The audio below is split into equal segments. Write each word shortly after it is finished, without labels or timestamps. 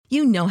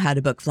You know how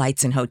to book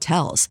flights and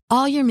hotels.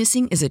 All you're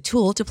missing is a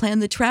tool to plan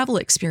the travel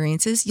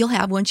experiences you'll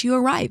have once you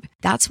arrive.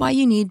 That's why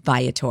you need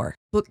Viator.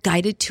 Book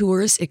guided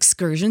tours,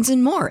 excursions,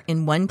 and more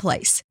in one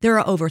place. There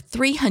are over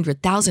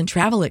 300,000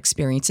 travel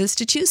experiences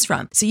to choose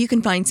from, so you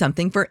can find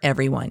something for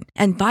everyone.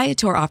 And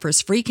Viator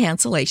offers free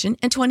cancellation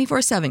and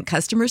 24/7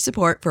 customer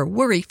support for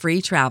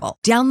worry-free travel.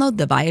 Download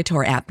the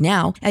Viator app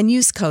now and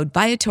use code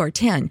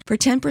Viator10 for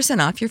 10%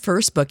 off your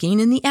first booking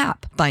in the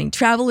app. Find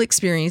travel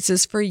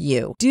experiences for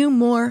you. Do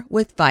more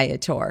with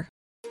Viator.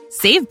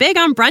 Save big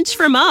on brunch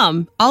for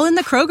mom, all in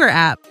the Kroger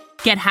app.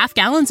 Get half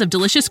gallons of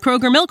delicious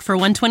Kroger milk for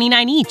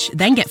 $1.29 each.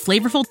 Then get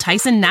flavorful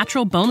Tyson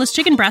natural boneless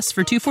chicken breasts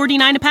for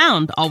 $2.49 a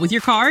pound, all with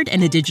your card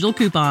and a digital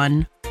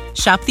coupon.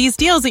 Shop these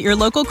deals at your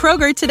local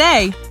Kroger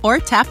today, or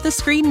tap the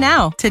screen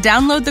now to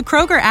download the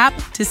Kroger app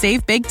to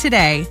save big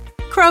today.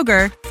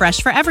 Kroger, fresh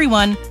for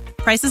everyone.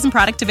 Prices and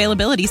product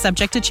availability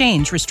subject to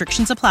change.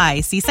 Restrictions apply.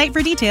 See site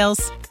for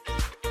details.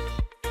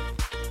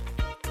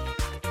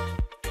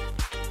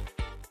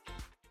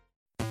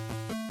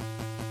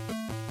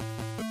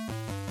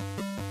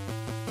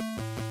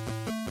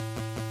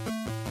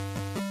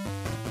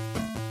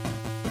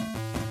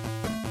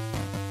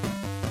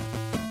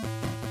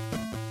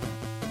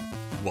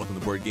 Welcome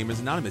to Board Gamers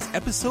Anonymous,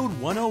 episode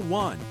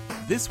 101.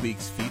 This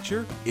week's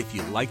feature, if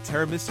you like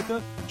Terra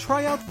Mystica,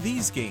 try out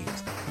these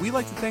games. We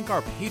like to thank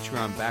our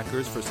Patreon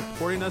backers for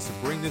supporting us to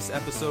bring this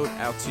episode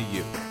out to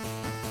you.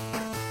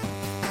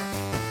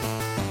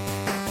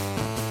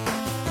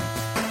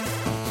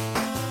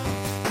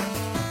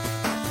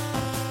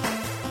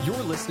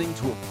 You're listening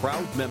to a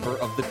proud member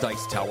of the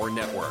Dice Tower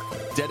Network,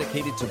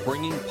 dedicated to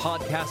bringing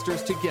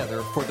podcasters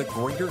together for the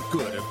greater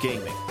good of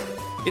gaming.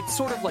 It's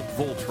sort of like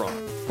Voltron,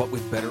 but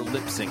with better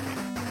lip syncing.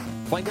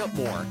 Find out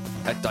more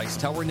at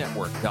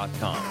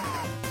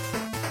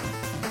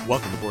Dicetowernetwork.com.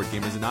 Welcome to Board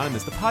Gamers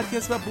Anonymous, the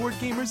podcast about board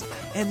gamers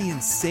and the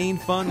insane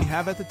fun we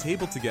have at the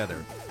table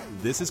together.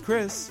 This is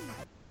Chris.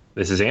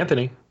 This is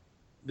Anthony.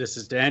 This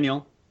is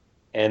Daniel.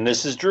 And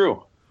this is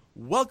Drew.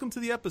 Welcome to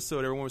the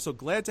episode, everyone. We're so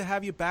glad to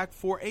have you back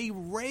for a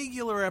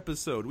regular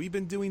episode. We've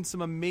been doing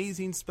some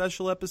amazing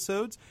special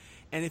episodes,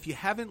 and if you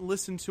haven't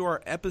listened to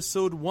our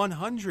episode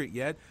 100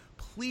 yet,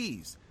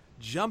 please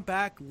jump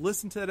back,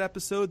 listen to that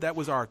episode. That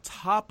was our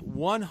top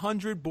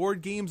 100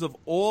 board games of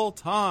all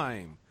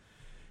time.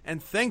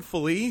 And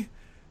thankfully,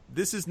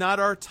 this is not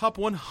our top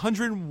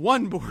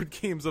 101 board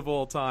games of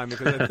all time,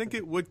 because I think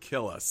it would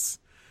kill us.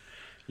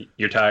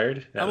 You're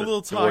tired? I'm a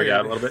little tired.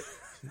 Out a little bit.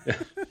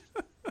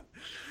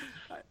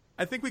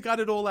 I think we got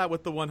it all out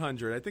with the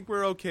 100. I think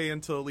we're okay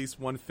until at least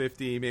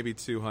 150, maybe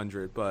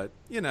 200. But,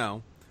 you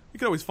know, you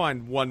could always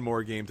find one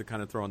more game to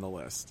kind of throw on the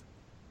list.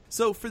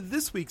 So for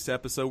this week's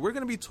episode, we're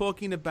going to be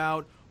talking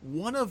about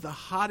one of the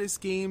hottest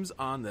games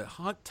on the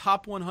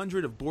top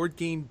 100 of Board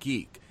Game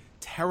Geek,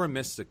 Terra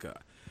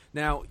Mystica.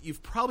 Now,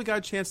 you've probably got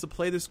a chance to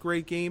play this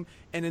great game,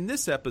 and in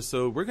this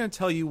episode, we're going to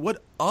tell you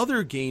what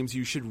other games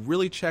you should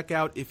really check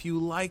out if you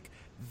like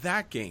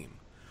that game.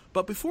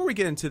 But before we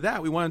get into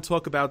that, we want to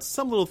talk about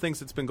some little things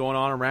that's been going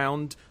on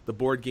around the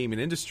board gaming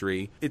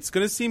industry. It's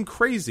going to seem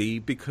crazy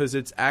because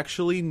it's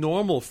actually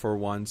normal for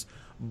once,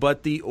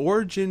 but the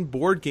Origin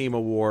Board Game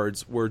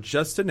Awards were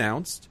just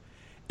announced,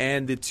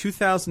 and the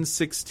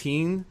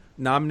 2016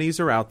 nominees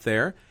are out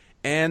there,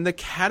 and the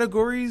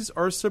categories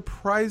are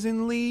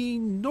surprisingly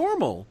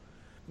normal.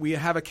 We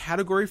have a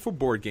category for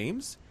board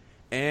games,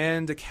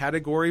 and a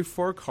category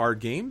for card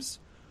games,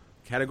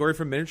 category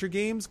for miniature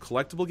games,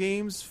 collectible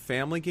games,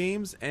 family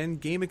games,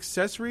 and game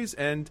accessories.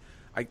 And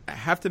I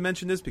have to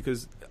mention this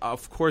because,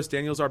 of course,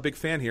 Daniel's our big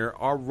fan here,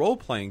 our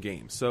role-playing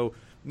games. So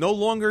no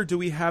longer do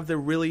we have the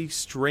really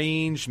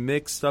strange,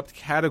 mixed-up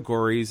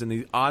categories and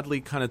the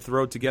oddly kind of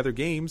thrown-together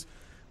games.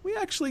 We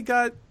actually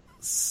got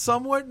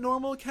somewhat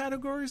normal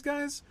categories,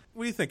 guys.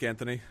 What do you think,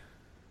 Anthony?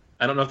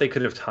 I don't know if they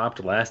could have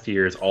topped last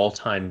year's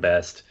all-time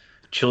best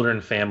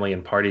children, family,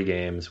 and party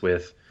games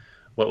with,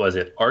 what was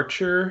it,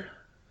 Archer,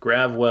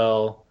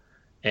 Gravwell,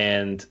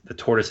 and The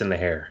Tortoise and the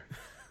Hare.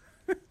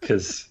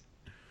 Because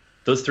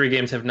those three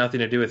games have nothing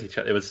to do with each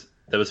other.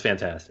 That was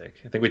fantastic.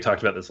 I think we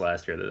talked about this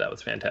last year, that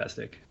was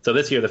fantastic. So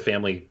this year, the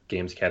family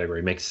games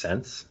category makes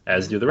sense,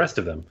 as do the rest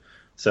of them.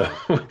 So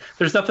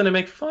there's nothing to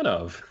make fun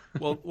of.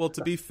 Well,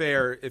 to be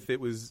fair, if it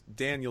was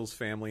Daniel's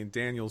family and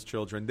Daniel's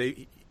children,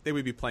 they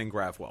would be playing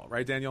Gravwell,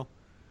 right, Daniel?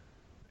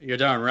 You're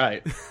darn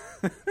right.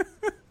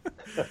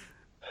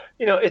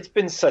 You know, it's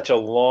been such a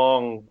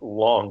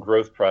long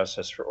growth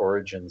process for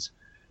Origins.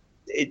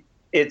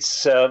 It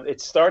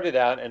started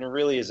out and it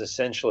really is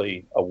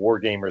essentially a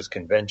wargamers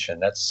convention.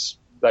 That's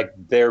like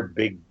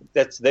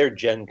that's their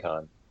Gen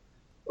Con.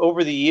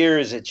 Over the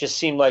years, it just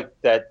seemed like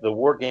that the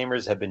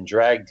wargamers have been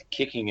dragged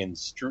kicking and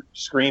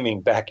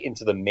screaming back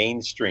into the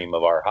mainstream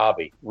of our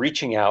hobby,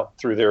 reaching out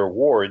through their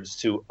awards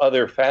to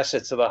other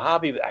facets of the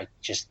hobby. I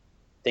just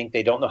think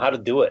they don't know how to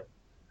do it.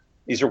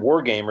 These are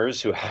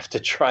wargamers who have to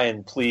try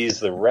and please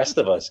the rest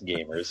of us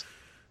gamers.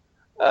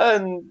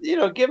 And, you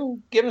know, give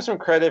them some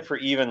credit for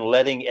even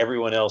letting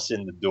everyone else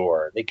in the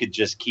door. They could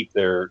just keep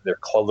their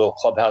little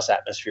clubhouse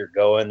atmosphere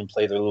going and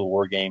play their little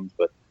war games.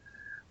 But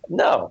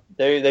No,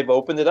 they've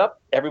opened it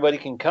up. Everybody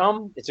can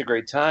come. It's a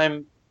great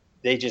time.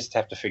 They just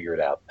have to figure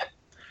it out.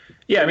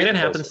 Yeah, I mean, it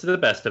happens to the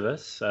best of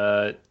us.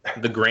 The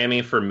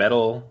Grammy for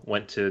metal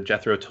went to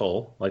Jethro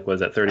Tull, like, was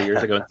that 30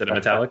 years ago instead of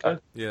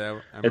Metallica? Yeah,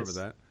 I remember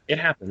that. It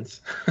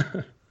happens.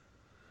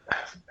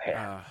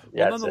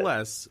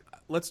 Nonetheless,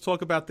 let's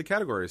talk about the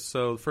categories.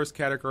 So the first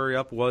category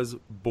up was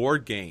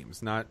board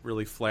games, not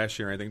really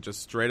flashy or anything,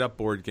 just straight up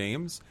board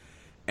games.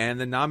 And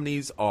the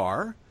nominees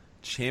are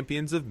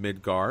Champions of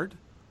Midgard,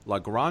 La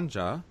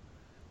Granja,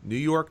 New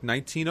York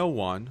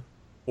 1901,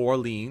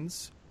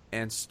 Orleans,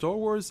 and Star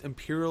Wars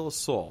Imperial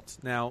Assault.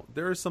 Now,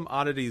 there are some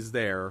oddities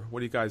there. What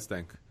do you guys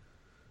think?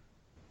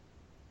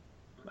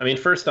 I mean,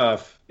 first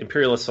off,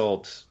 Imperial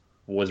Assault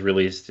was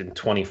released in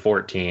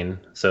 2014,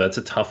 so that's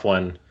a tough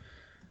one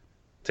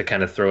to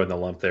kind of throw in the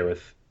lump there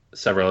with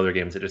several other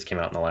games that just came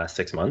out in the last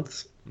 6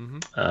 months.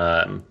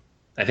 Mm-hmm.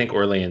 I think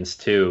Orleans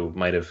 2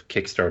 might have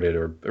kickstarted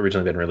or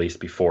originally been released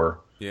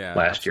before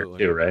last year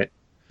too, right?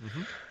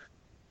 Mm-hmm.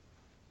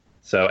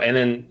 So, and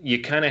then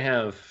you kind of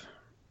have,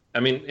 I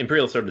mean,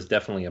 Imperial Assault is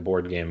definitely a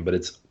board game, but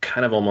it's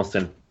kind of almost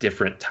a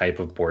different type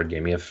of board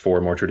game. You have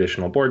 4 more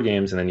traditional board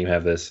games, and then you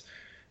have this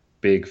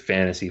big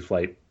Fantasy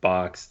Flight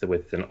box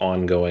with an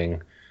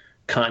ongoing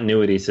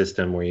continuity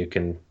system where you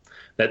can,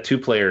 that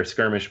 2-player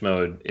skirmish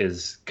mode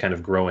is kind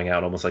of growing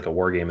out almost like a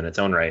war game in its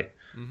own right.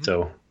 Mm-hmm.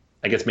 So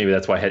I guess maybe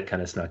that's why it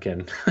kind of snuck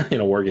in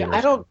a war game.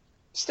 I don't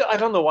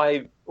know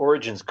why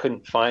Origins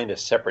couldn't find a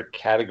separate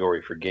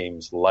category for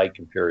games like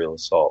Imperial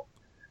Assault.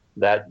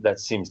 That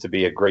seems to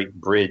be a great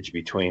bridge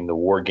between the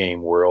war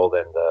game world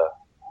and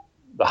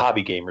the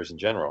hobby gamers in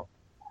general.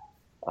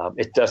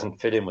 It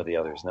doesn't fit in with the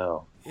others,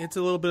 no. It's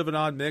a little bit of an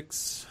odd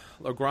mix.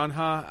 La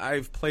Granja,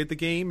 I've played the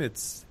game.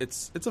 It's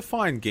a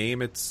fine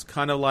game. It's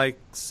kind of like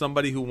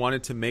somebody who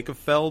wanted to make a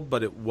Feld,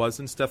 but it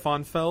wasn't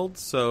Stefan Feld,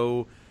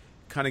 so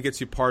kind of gets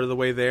you part of the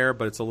way there,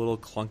 but it's a little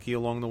clunky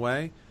along the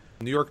way.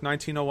 New York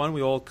 1901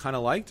 we all kind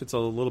of liked. It's a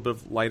little bit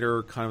of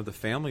lighter, kind of the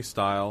family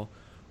style.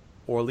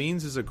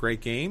 Orleans is a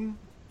great game.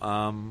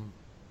 And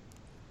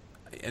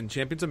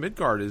Champions of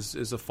Midgard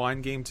is a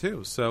fine game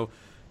too. So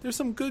there's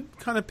some good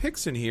kind of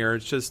picks in here.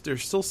 It's just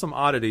there's still some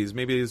oddities.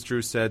 Maybe as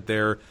Drew said,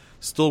 they're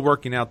still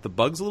working out the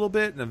bugs a little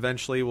bit, and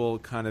eventually we'll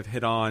kind of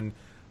hit on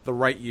the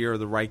right year,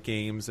 the right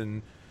games.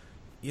 And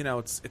you know,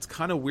 it's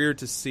kind of weird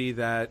to see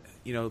that,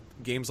 you know,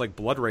 games like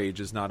Blood Rage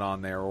is not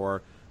on there,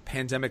 or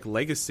Pandemic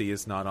Legacy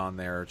is not on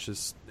there.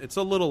 It's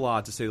a little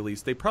odd, to say the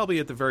least. They probably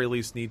at the very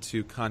least need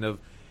to kind of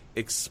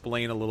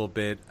explain a little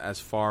bit as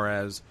far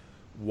as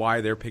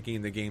why they're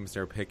picking the games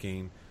they're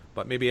picking.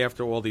 But maybe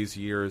after all these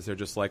years, they're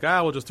just like,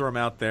 we'll just throw them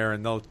out there,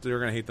 and they're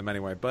going to hate them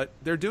anyway. But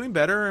they're doing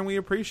better, and we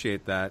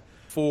appreciate that.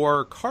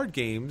 For card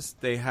games,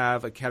 they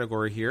have a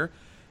category here: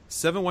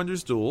 Seven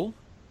Wonders Duel,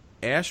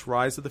 Ash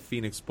Rise of the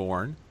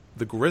Phoenixborn,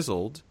 The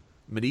Grizzled,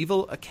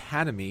 Medieval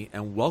Academy,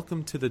 and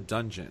Welcome to the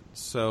Dungeon.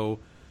 So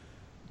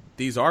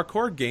these are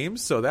card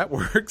games, so that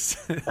works.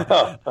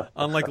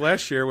 Unlike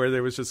last year, where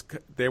there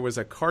was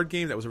a card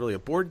game that was really a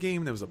board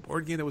game, there was a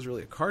board game that was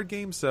really a card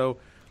game. So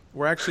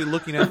we're actually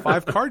looking at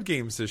 5 card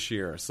games this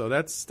year. So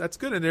that's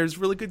good, and there's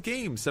really good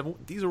games.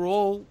 These are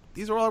all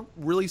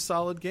really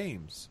solid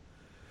games.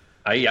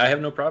 I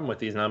have no problem with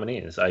these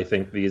nominees. I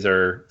think these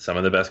are some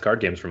of the best card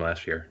games from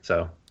last year.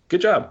 So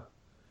good job.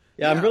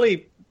 Yeah.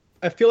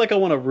 I feel like I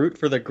want to root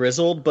for the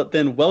Grizzled, but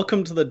then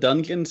Welcome to the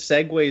Dungeon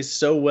segues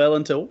so well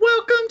into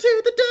Welcome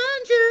to the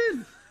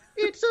Dungeon.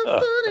 It's a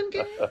fun and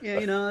game. Yeah,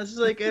 you know, it's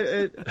like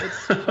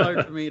it's too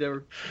hard for me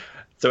to.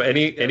 So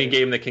any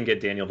game that can get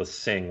Daniel to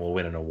sing will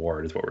win an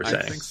award, is what we're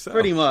saying. I think so.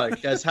 Pretty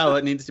much. That's how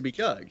it needs to be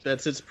judged.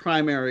 That's its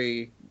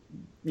primary,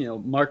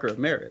 marker of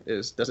merit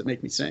is, does it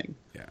make me sing?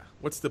 Yeah.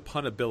 What's the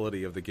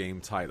punability of the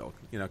game title?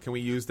 You know, can we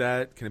use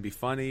that? Can it be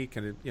funny?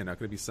 Can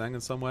it be sung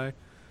in some way?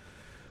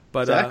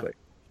 But exactly.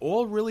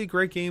 All really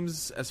great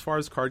games as far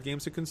as card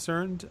games are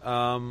concerned.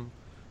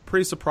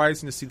 Pretty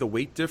surprising to see the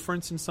weight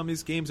difference in some of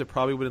these games. It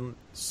probably would have been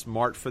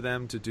smart for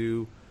them to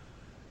do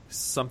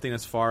something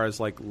as far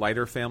as like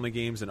lighter family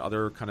games and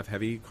other kind of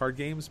heavy card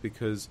games,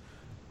 because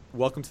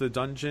Welcome to the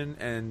Dungeon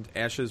and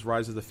Ash's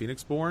Rise of the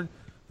Phoenixborn,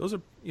 those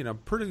are,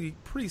 pretty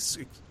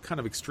kind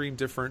of extreme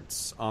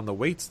difference on the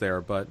weights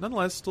there, but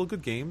nonetheless still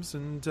good games.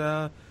 And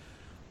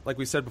like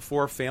we said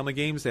before, family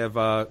games, they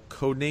have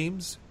code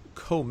names,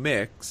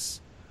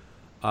 Co-Mix,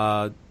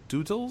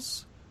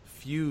 Doodles,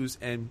 Fuse,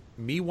 and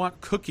Me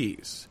Want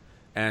Cookies.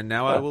 And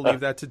now I will leave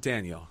that to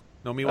Daniel.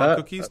 No Me Want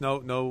Cookies?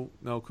 No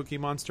Cookie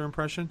Monster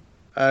impression?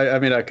 I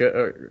mean, I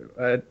could.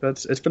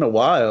 It's been a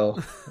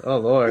while. Oh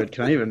Lord,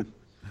 can I even?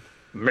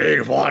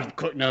 Me want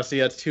cook? No, see,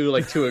 that's too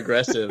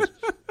aggressive.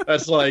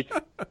 That's like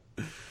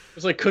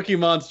it's like Cookie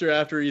Monster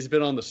after he's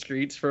been on the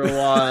streets for a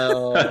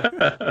while.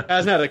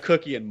 Hasn't had a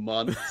cookie in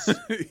months.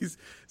 he's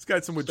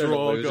got some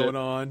withdrawal going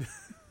on.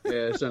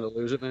 Yeah, he's starting to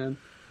lose it, man.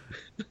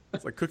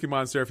 It's like Cookie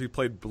Monster if he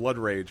played Blood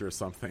Rage or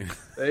something.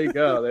 There you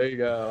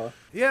go.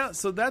 Yeah,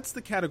 so that's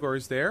the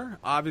categories there.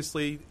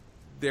 Obviously,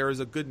 there is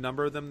a good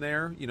number of them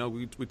there.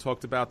 We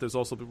talked about there's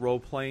also the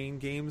role-playing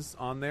games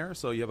on there.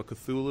 So you have a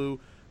Cthulhu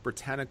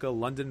Britannica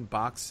London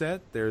box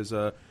set. There's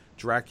a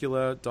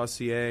Dracula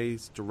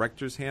Dossier's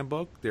Director's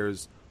Handbook.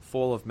 There's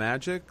Fall of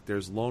Magic.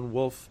 There's Lone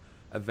Wolf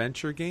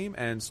Adventure Game,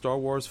 and Star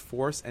Wars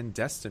Force and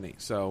Destiny.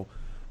 So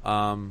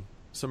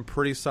some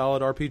pretty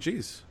solid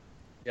RPGs.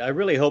 Yeah, I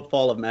really hope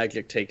Fall of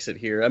Magic takes it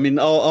here. I mean,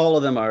 all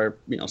of them are,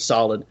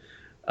 solid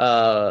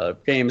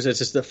games. It's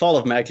just the Fall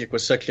of Magic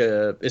was such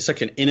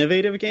an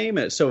innovative game,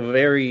 and it's so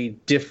very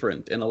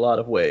different in a lot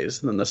of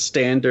ways than the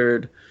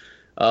standard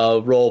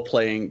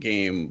role-playing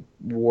game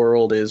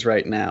world is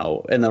right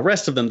now. And the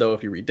rest of them, though,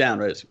 if you read down,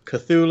 right, it's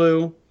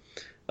Cthulhu,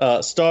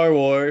 Star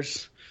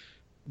Wars,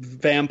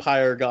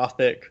 Vampire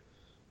Gothic,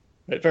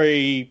 right,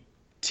 very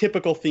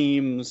typical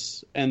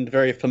themes and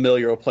very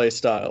familiar play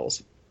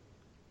styles.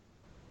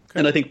 Okay.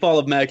 And I think Fall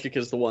of Magic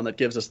is the one that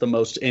gives us the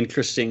most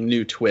interesting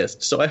new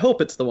twist. So I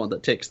hope it's the one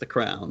that takes the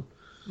crown.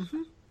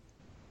 Mm-hmm.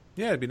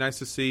 Yeah, it'd be nice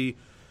to see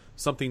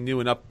something new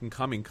and up and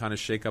coming kind of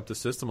shake up the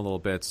system a little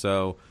bit.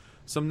 So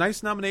some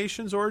nice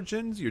nominations,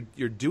 Origins.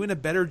 You're doing a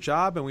better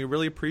job, and we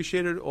really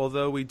appreciate it,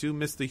 although we do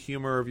miss the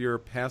humor of your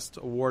past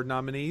award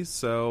nominees.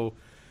 So,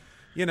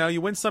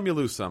 you win some, you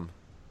lose some.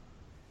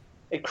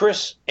 Hey,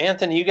 Chris,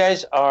 Anthony, you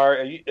guys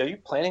are you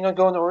planning on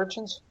going to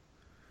Origins?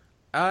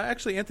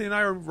 Actually, Anthony and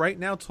I are right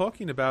now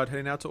talking about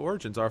heading out to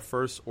Origins, our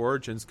first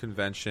Origins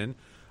convention.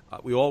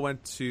 We all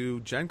went to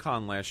Gen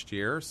Con last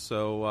year,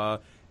 so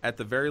at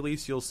the very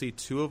least, you'll see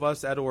two of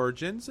us at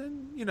Origins,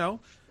 and,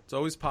 it's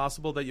always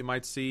possible that you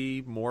might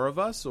see more of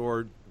us,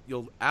 or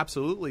you'll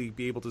absolutely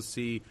be able to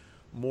see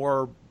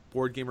more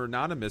Board Gamer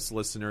Anonymous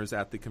listeners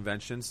at the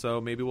convention, so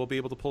maybe we'll be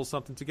able to pull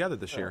something together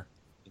this year.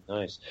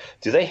 Nice.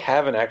 Do they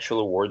have an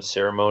actual award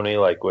ceremony,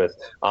 like with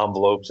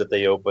envelopes that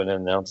they open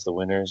and announce the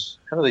winners?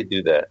 How do they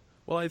do that?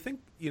 Well, I think,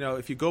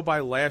 if you go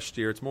by last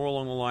year, it's more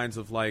along the lines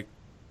of like,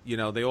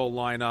 they all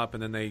line up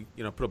and then they,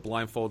 put a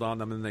blindfold on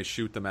them and then they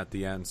shoot them at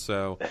the end.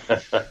 So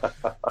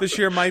this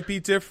year might be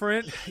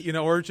different.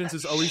 Origins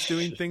is always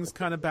doing things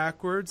kind of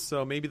backwards.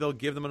 So maybe they'll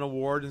give them an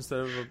award instead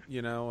of,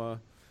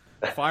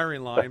 a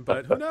firing line.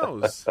 But who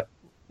knows?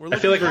 I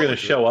feel like we're going to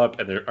show up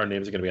and our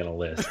names are going to be on a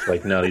list.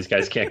 Like, no, these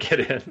guys can't get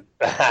in.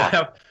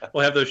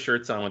 We'll have those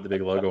shirts on with the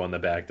big logo on the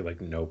back. They're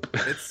like, nope.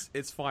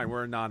 It's fine.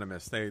 We're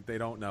anonymous. They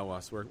don't know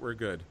us. We're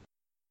good.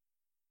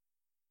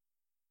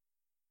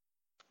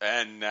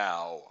 And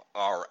now,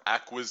 our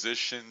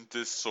acquisition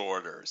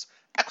disorders.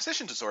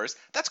 Acquisition disorders?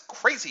 That's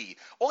crazy!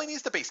 All he needs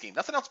is the base game,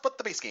 nothing else but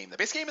the base game. The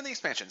base game and the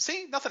expansion.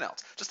 See? Nothing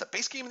else. Just the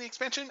base game and the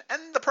expansion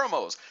and the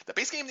promos. The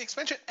base game, the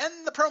expansion, and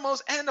the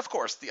promos, and of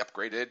course, the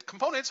upgraded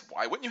components.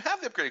 Why wouldn't you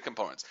have the upgraded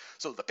components?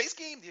 So the base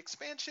game, the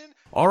expansion...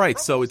 Alright,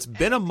 so it's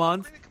been a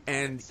month,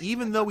 and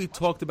even though we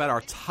talked about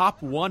our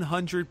top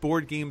 100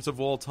 board games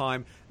of all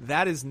time,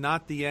 that is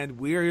not the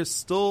end. We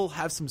still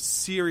have some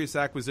serious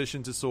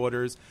acquisition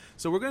disorders.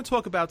 So we're going to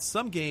talk about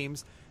some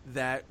games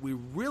that we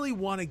really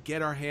want to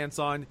get our hands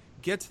on,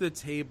 get to the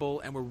table,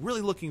 and we're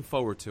really looking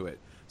forward to it.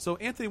 So,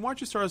 Anthony, why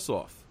don't you start us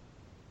off?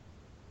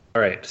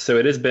 All right. So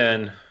it has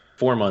been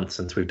 4 months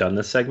since we've done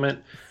this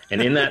segment.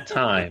 And in that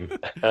time,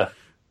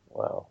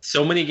 wow,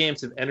 so many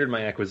games have entered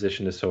my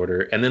acquisition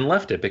disorder and then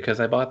left it because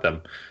I bought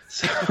them.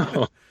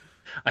 So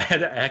I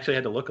actually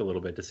had to look a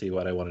little bit to see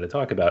what I wanted to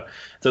talk about.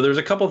 So there's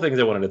a couple things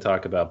I wanted to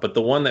talk about. But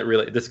the one that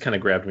really, this kind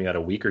of grabbed me out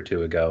a week or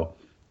two ago.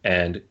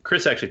 And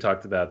Chris actually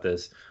talked about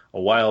this a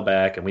while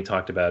back, and we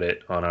talked about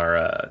it on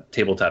our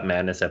Tabletop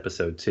Madness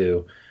episode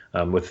too,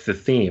 with the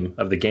theme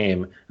of the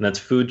game, and that's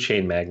Food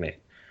Chain Magnate.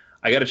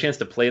 I got a chance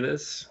to play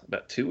this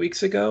about 2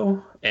 weeks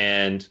ago,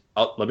 and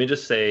let me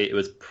just say it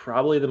was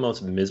probably the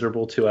most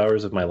miserable 2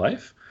 hours of my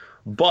life.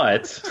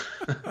 But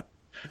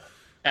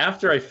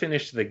after I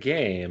finished the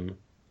game,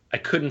 I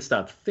couldn't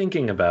stop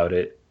thinking about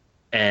it,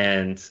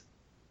 and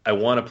I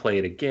want to play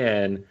it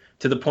again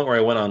to the point where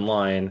I went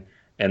online.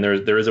 And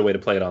there is a way to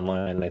play it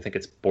online, and I think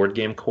it's Board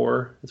Game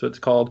Core is what it's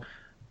called.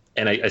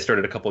 And I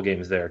started a couple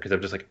games there because I'm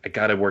just like, I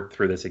got to work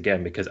through this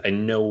again because I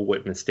know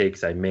what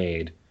mistakes I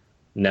made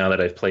now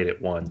that I've played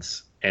it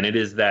once. And it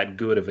is that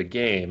good of a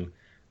game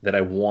that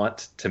I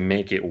want to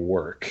make it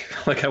work.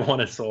 Like, I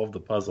want to solve the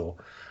puzzle.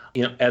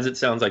 As it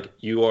sounds like,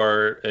 you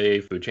are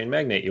a food chain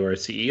magnate. You are a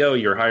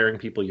CEO. You're hiring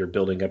people. You're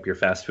building up your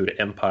fast food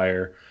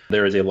empire.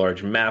 There is a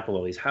large map with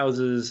all these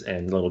houses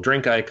and little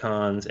drink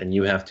icons, and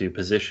you have to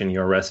position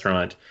your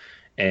restaurant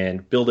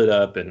and build it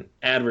up and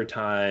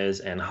advertise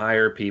and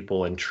hire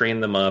people and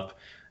train them up.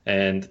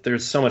 And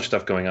there's so much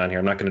stuff going on here.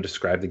 I'm not going to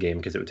describe the game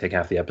because it would take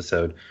half the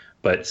episode.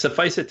 But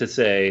suffice it to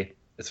say,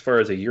 as far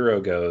as a Euro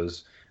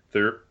goes,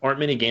 there aren't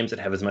many games that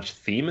have as much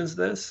theme as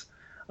this,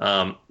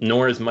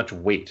 nor as much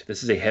weight.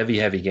 This is a heavy,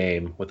 heavy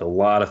game with a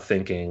lot of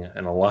thinking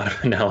and a lot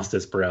of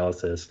analysis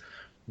paralysis.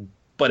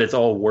 But it's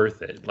all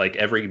worth it. Like,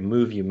 every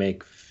move you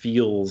make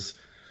feels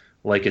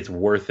like it's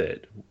worth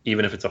it,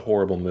 even if it's a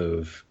horrible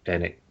move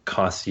and it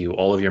costs you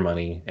all of your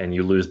money and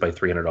you lose by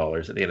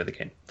 $300 at the end of the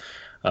game.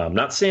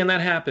 Not saying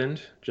that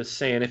happened, just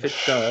saying if it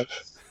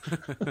does.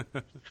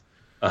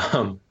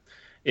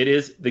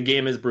 The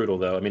game is brutal,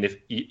 though. I mean,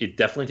 it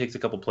definitely takes a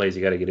couple plays.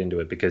 You got to get into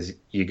it because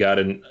you got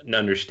to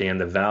understand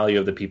the value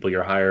of the people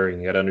you're hiring.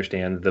 You got to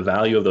understand the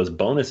value of those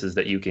bonuses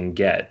that you can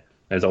get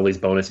There's all these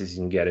bonuses you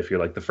can get if you're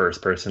like the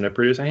first person to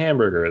produce a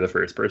hamburger, or the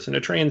first person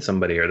to train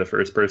somebody, or the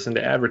first person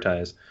to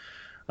advertise.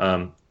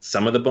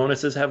 Some of the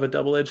bonuses have a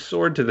double-edged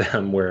sword to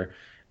them where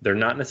they're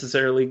not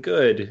necessarily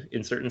good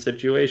in certain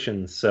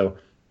situations. So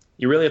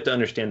you really have to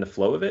understand the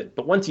flow of it.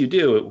 But once you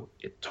do,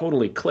 it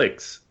totally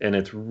clicks, and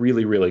it's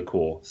really, really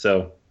cool.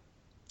 So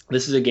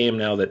this is a game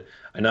now that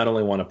I not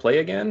only want to play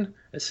again,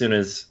 as soon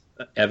as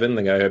Evan,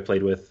 the guy I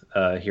played with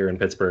here in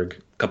Pittsburgh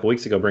a couple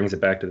weeks ago, brings it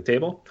back to the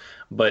table,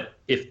 but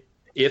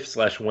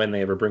if/when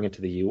they ever bring it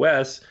to the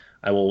U.S.,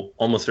 I will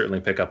almost certainly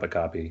pick up a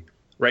copy.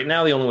 Right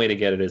now, the only way to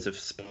get it is if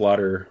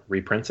Splotter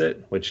reprints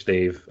it, which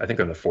I think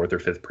they're on the 4th or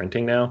 5th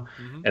printing now,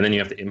 and then you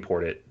have to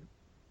import it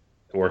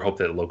or hope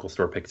that a local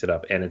store picks it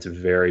up, and it's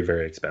very,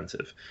 very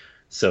expensive.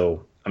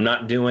 So I'm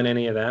not doing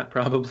any of that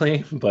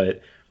probably,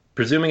 but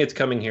presuming it's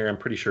coming here, I'm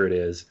pretty sure it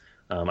is.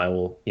 I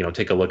will,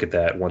 take a look at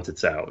that once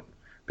it's out,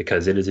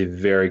 because it is a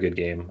very good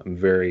game.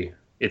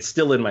 It's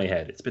still in my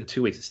head. It's been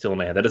 2 weeks. It's still in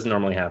my head. That doesn't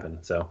normally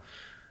happen. So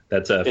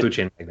that's a Food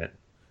Chain Magnet.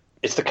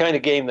 It's the kind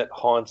of game that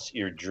haunts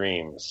your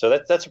dreams. So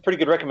that's a pretty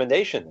good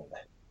recommendation.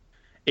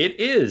 It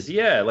is,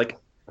 yeah.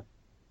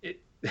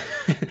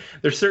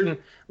 There's certain,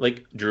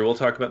 Drew will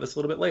talk about this a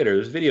little bit later.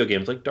 There's video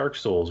games like Dark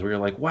Souls where you're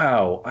like,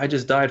 wow, I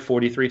just died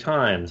 43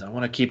 times. I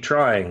want to keep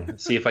trying,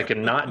 see if I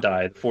can not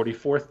die the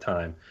 44th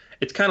time.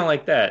 It's kind of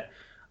like that,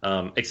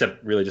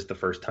 except really just the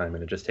first time,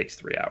 and it just takes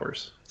 3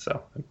 hours.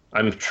 So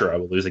I'm sure I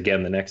will lose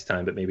again the next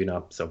time, but maybe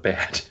not so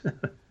bad.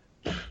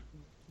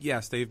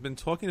 Yes, they've been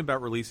talking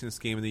about releasing this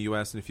game in the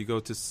U.S., and if you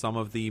go to some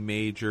of the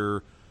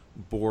major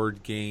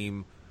board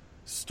game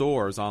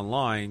stores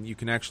online, you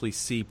can actually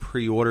see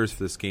pre-orders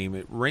for this game.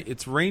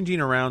 It's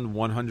ranging around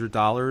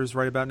 $100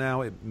 right about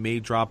now. It may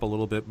drop a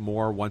little bit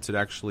more once it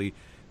actually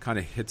kind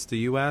of hits the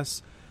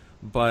U.S.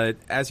 But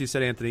as you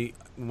said, Anthony,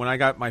 when I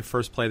got my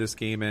first play of this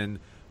game in,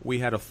 we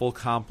had a full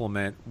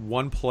complement.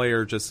 One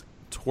player just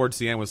towards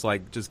the end was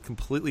just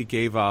completely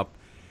gave up,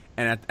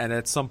 and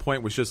at some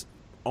point was just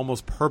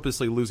almost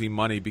purposely losing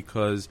money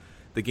because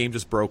the game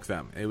just broke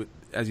them.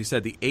 As you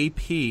said, the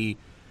AP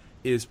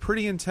is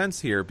pretty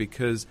intense here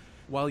because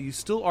while you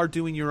still are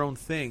doing your own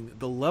thing,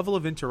 the level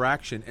of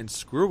interaction and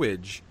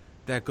screwage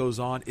that goes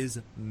on is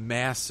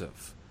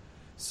massive.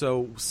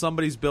 So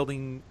somebody's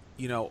building,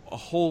 a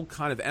whole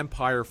kind of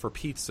empire for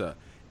pizza,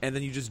 and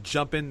then you just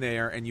jump in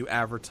there and you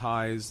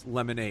advertise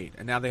lemonade,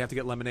 and now they have to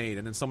get lemonade,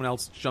 and then someone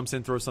else jumps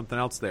in, throws something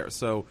else there.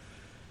 So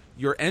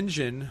your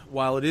engine,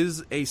 while it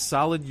is a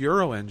solid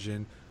Euro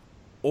engine,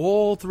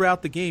 all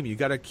throughout the game you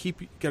got to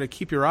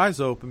keep your eyes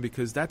open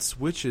because that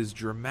switches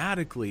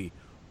dramatically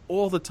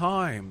all the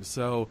time.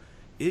 So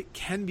it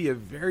can be a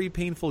very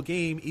painful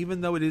game,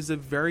 even though it is a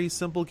very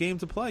simple game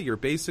to play. You're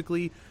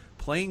basically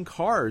playing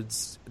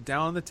cards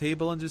down on the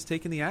table and just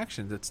taking the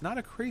actions. It's not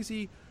a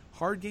crazy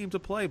hard game to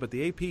play, but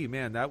the AP,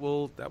 man, that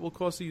will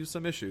cost you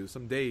some issues,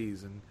 some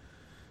days, and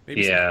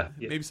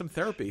maybe some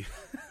therapy.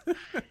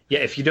 Yeah,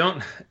 if you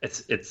don't,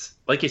 it's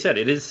like you said,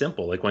 it is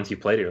simple. Once you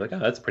played it, you're like, oh,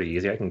 that's pretty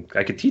easy.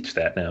 I could teach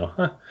that now.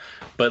 Huh.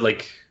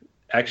 But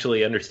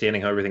actually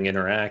understanding how everything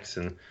interacts,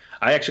 and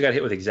I actually got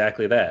hit with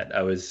exactly that.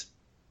 I was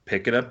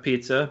picking up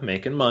pizza,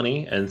 making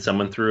money, and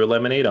someone threw a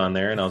lemonade on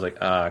there, and I was like,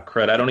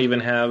 crud, I don't even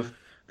have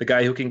the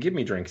guy who can give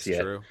me drinks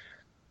yet. True.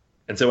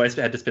 And so I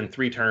had to spend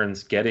 3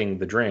 turns getting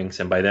the drinks,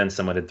 and by then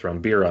someone had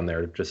thrown beer on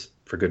there just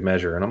for good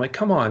measure. And I'm like,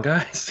 come on,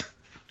 guys.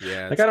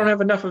 Yeah, I don't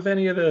have enough of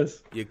any of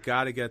this. You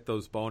got to get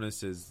those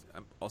bonuses.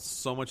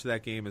 So much of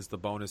that game is the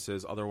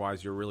bonuses.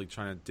 Otherwise, you're really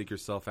trying to dig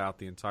yourself out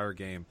the entire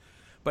game.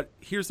 But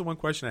here's the one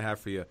question I have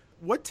for you.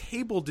 What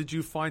table did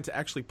you find to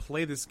actually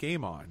play this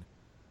game on?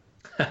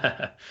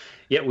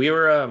 Yeah, we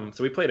were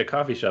so we played a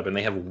coffee shop, and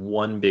they have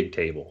one big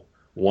table,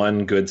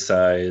 one good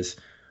size,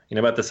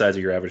 about the size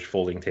of your average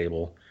folding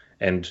table.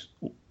 And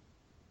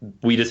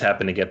we just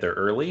happened to get there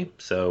early,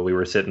 so we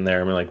were sitting there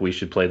and we're like, we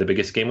should play the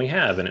biggest game we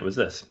have, and it was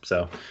this.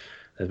 So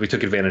we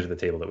took advantage of the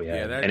table that we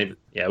had,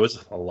 it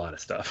was a lot of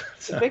stuff.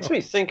 So. It makes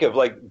me think of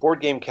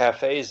board game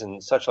cafes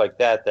and such like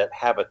that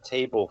have a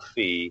table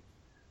fee.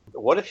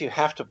 What if you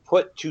have to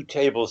put 2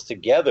 tables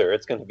together?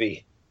 It's going to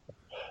be,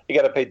 you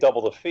got to pay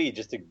double the fee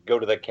just to go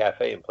to that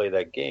cafe and play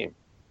that game.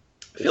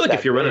 I feel like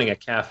if you're running a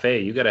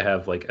cafe, you got to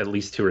have at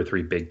least 2 or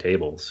 3 big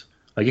tables.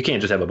 You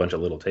can't just have a bunch of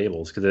little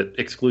tables because it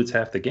excludes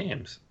half the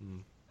games.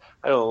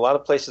 I don't know. A lot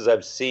of places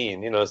I've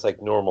seen, it's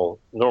normal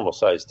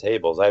sized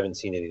tables. I haven't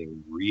seen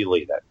anything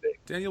really that big.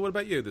 Daniel, what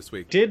about you this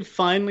week? Did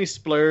finally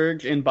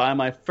splurge and buy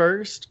my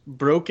first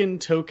Broken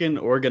Token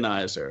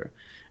Organizer,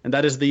 and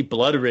that is the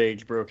Blood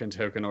Rage Broken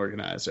Token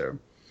Organizer.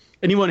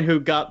 Anyone who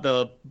got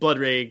the Blood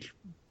Rage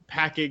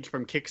package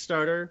from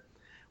Kickstarter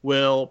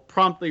will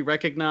promptly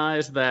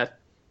recognize that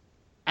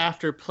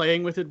after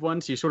playing with it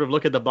once, you sort of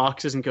look at the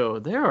boxes and go,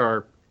 there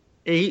are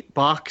 8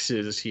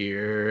 boxes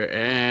here,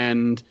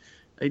 and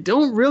I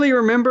don't really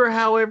remember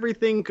how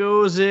everything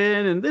goes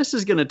in, and this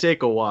is going to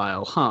take a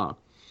while, huh?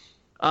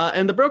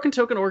 And the Broken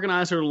Token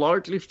Organizer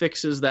largely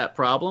fixes that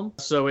problem.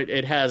 So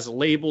it has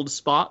labeled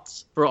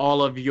spots for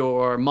all of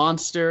your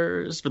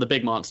monsters, for the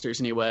big monsters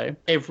anyway.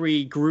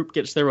 Every group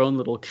gets their own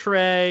little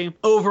tray.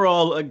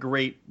 Overall, a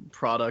great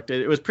product.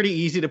 It was pretty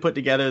easy to put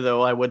together,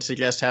 though. I would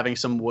suggest having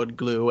some wood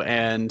glue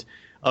and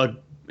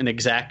an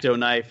X-Acto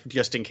knife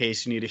just in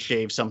case you need to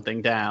shave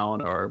something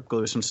down or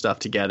glue some stuff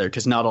together,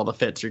 because not all the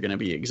fits are going to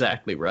be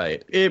exactly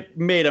right. It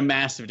made a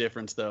massive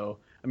difference, though.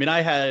 I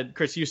mean,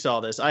 Chris, you saw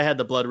this. I had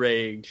the Blood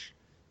Rage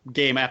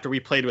game after we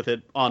played with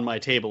it on my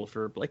table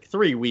for like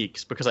 3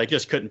 weeks because I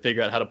just couldn't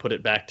figure out how to put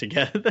it back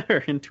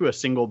together into a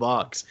single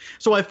box.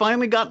 So I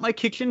finally got my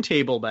kitchen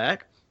table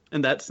back,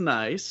 and that's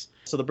nice.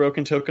 So the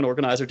Broken Token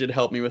Organizer did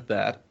help me with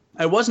that.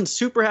 I wasn't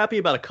super happy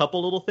about a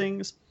couple little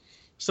things.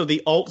 So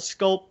the alt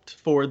sculpt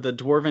for the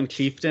Dwarven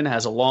Chieftain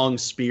has a long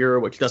spear,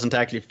 which doesn't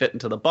actually fit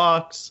into the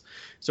box.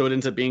 So it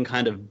ends up being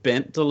kind of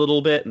bent a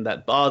little bit, and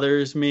that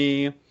bothers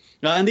me.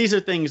 And these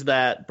are things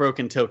that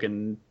Broken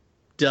Token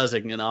does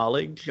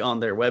acknowledge on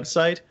their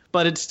website,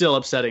 but it's still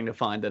upsetting to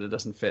find that it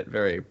doesn't fit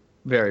very,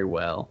 very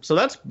well. So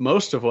that's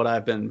most of what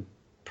I've been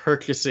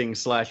purchasing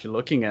 /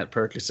 looking at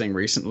purchasing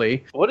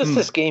recently. What is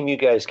this game you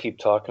guys keep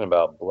talking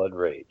about, Blood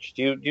Rage?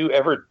 Do you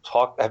ever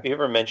have you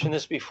ever mentioned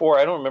this before?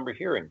 I don't remember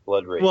hearing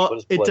Blood Rage. Well, what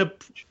is Blood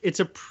Rage?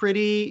 It's a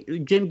pretty,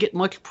 didn't get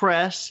much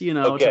press, It's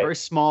a very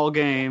small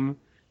game.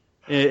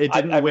 It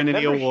didn't win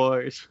any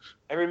awards.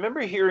 I remember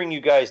hearing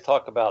you guys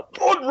talk about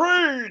Blood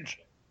Rage,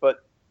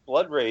 but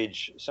Blood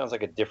Rage sounds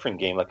like a different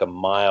game, like a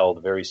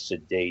mild, very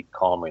sedate,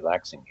 calm,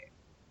 relaxing game.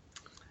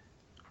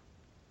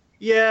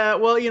 Yeah,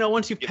 well,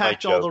 once you've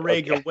packed all the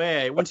rage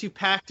away, once you've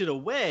packed it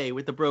away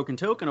with the Broken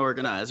Token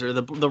Organizer,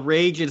 the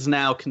rage is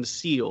now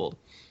concealed.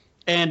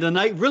 And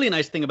the really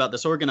nice thing about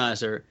this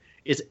organizer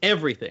is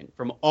everything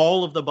from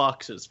all of the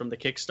boxes from the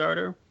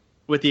Kickstarter,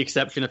 with the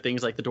exception of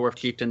things like the Dwarf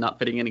Chieftain not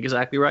fitting in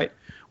exactly right,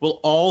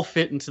 will all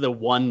fit into the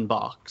one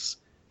box.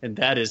 And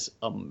that is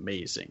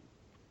amazing.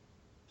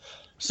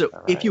 So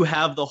if you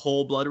have the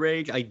whole Blood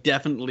Rage, I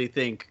definitely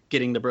think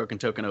getting the Broken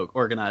Token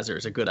Organizer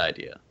is a good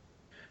idea.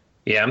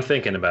 Yeah, I'm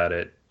thinking about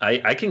it.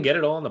 I can get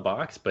it all in the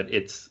box, but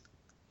it's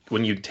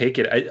when you take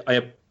it,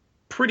 I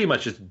pretty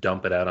much just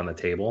dump it out on the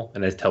table,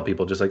 and I tell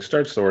people just like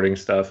start sorting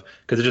stuff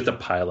because it's just a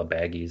pile of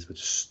baggies with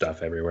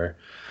stuff everywhere.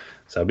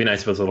 So it'd be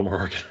nice if it was a little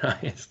more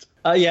organized.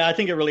 Yeah, I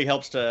think it really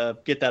helps to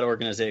get that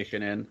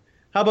organization in.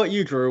 How about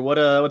you, Drew?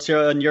 What's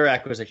your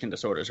acquisition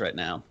disorders right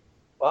now?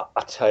 Well,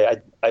 I'll tell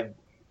you, I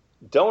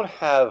don't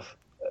have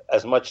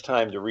as much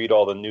time to read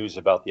all the news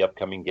about the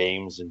upcoming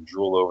games and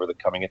drool over the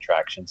coming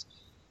attractions.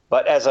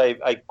 But as I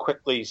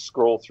quickly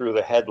scroll through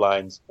the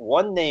headlines,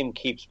 one name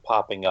keeps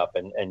popping up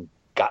and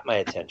got my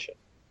attention.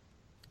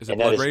 Is it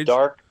Blood Rage?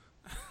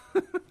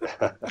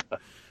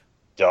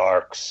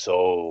 Dark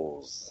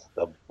Souls,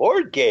 the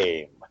board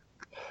game.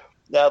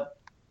 Now,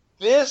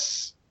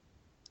 this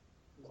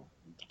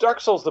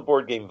Dark Souls, the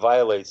board game,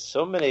 violates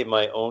so many of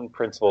my own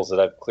principles that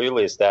I've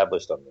clearly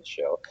established on this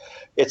show.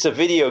 It's a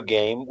video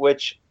game,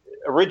 which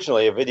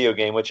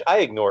I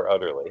ignore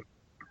utterly.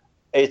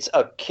 It's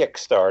a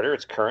Kickstarter.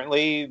 It's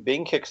currently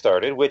being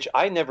kickstarted, which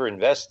I never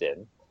invest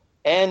in.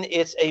 And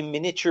it's a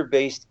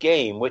miniature-based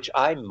game, which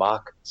I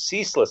mock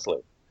ceaselessly.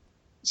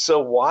 So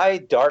why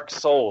Dark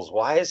Souls?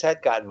 Why has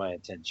that gotten my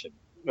attention?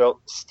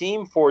 Well,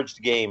 Steam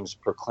Forged Games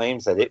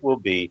proclaims that it will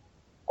be,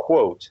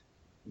 quote,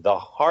 the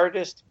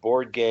hardest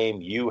board game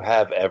you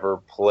have ever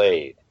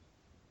played,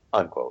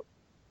 unquote.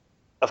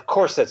 Of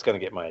course that's going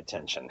to get my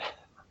attention.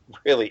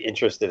 Really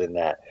interested in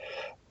that.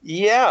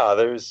 Yeah,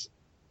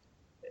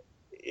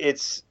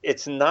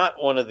 it's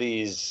not one of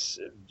these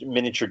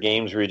miniature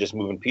games where you're just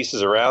moving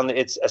pieces around.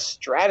 It's a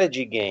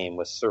strategy game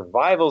with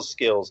survival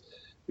skills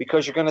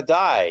because you're going to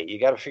die. You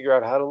got to figure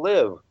out how to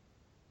live.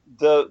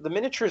 The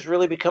miniatures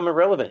really become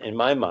irrelevant in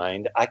my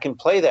mind. I can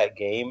play that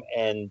game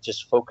and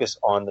just focus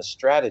on the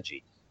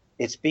strategy.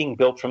 It's being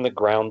built from the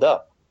ground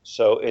up,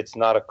 so it's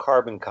not a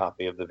carbon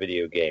copy of the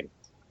video game.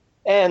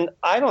 And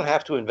I don't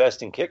have to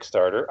invest in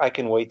Kickstarter. I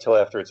can wait till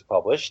after it's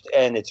published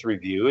and it's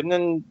reviewed and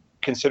then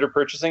consider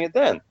purchasing it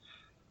then.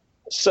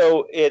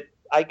 So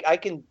I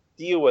can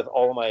deal with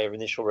all of my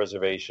initial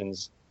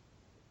reservations.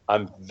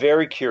 I'm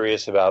very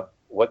curious about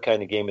what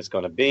kind of game it's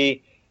going to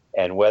be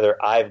and whether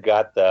I've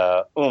got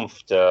the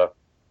oomph to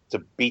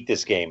beat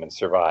this game and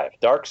survive.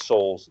 Dark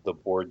Souls, the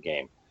board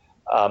game.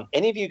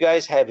 Any of you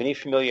guys have any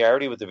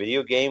familiarity with the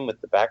video game,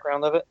 with the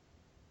background of it?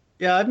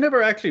 Yeah, I've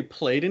never actually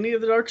played any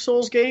of the Dark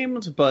Souls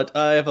games, but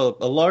I have a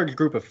large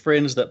group of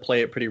friends that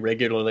play it pretty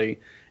regularly.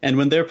 And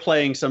when they're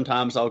playing,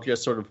 sometimes I'll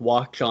just sort of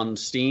watch on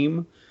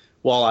Steam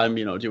while I'm,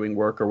 doing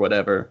work or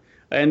whatever.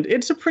 And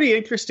it's a pretty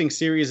interesting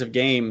series of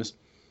games.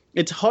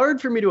 It's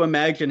hard for me to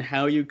imagine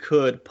how you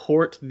could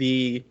port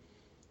the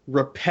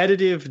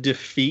repetitive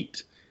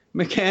defeat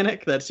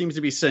mechanic that seems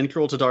to be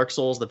central to Dark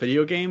Souls, the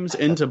video games,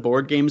 into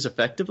board games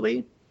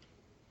effectively.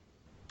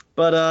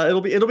 But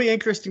it'll be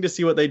interesting to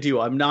see what they do.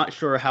 I'm not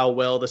sure how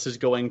well this is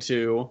going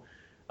to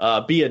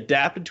be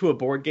adapted to a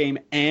board game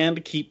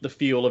and keep the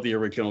feel of the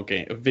original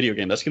video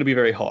game. That's going to be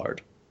very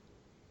hard.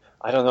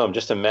 I don't know. I'm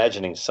just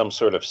imagining some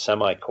sort of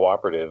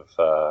semi-cooperative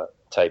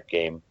type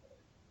game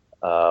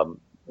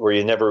where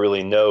you never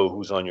really know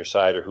who's on your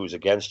side or who's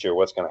against you or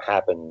what's going to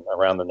happen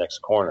around the next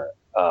corner.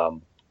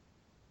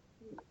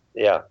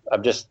 Yeah,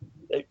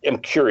 I'm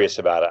curious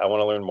about it. I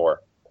want to learn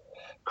more.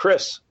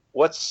 Chris,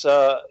 what's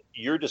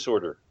your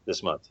disorder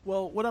this month?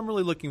 Well, what I'm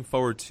really looking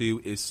forward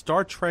to is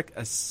Star Trek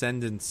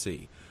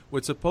Ascendancy,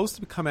 which is supposed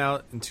to come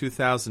out in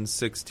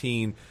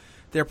 2016.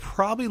 They're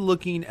probably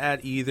looking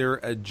at either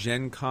a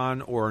Gen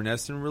Con or an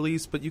Essen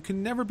release, but you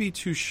can never be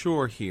too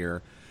sure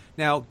here.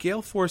 Now,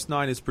 Gale Force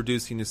 9 is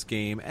producing this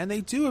game, and they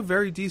do a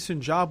very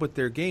decent job with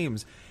their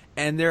games,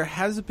 and there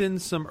has been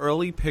some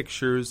early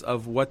pictures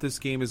of what this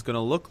game is going to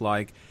look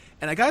like,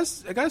 and I gotta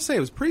say, I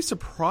was pretty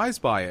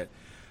surprised by it.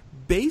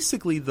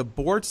 Basically, the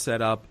board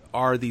setup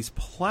are these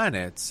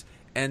planets,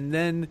 and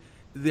then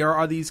there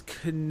are these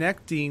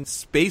connecting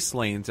space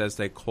lanes, as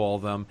they call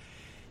them,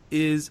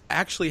 is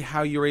actually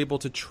how you're able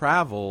to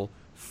travel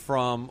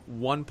from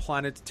one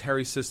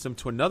planetary system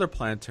to another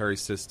planetary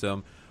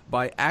system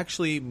by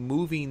actually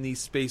moving these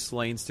space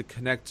lanes to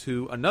connect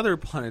to another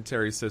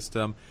planetary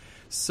system.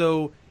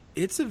 So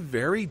it's a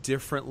very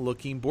different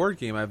looking board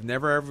game. I've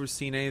never ever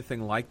seen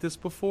anything like this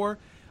before.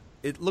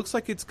 It looks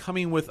like it's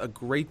coming with a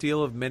great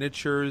deal of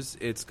miniatures.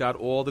 It's got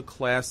all the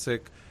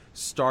classic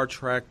Star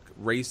Trek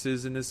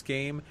races in this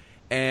game.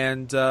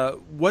 And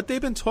what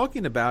they've been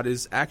talking about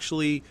is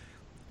actually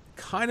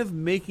kind of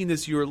making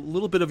this your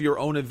little bit of your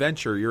own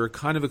adventure. You're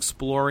kind of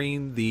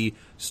exploring the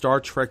Star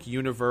Trek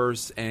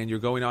universe, and you're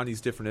going on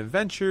these different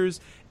adventures,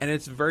 and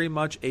it's very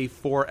much a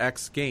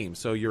 4X game.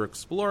 So you're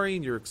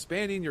exploring, you're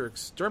expanding, you're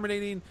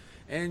exterminating,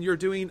 and you're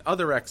doing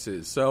other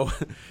X's. So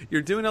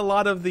you're doing a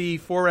lot of the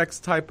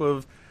 4X type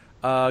of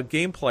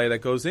gameplay that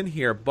goes in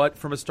here, but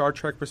from a Star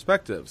Trek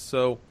perspective.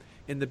 So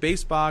in the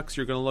base box,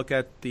 you're going to look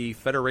at the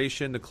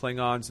Federation, the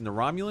Klingons, and the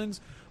Romulans,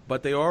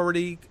 but they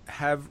already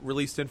have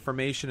released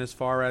information as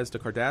far as the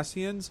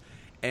Cardassians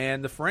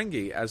and the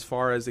Ferengi as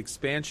far as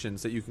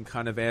expansions that you can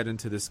kind of add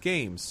into this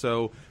game.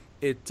 So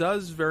it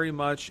does very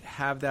much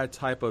have that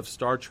type of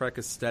Star Trek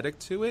aesthetic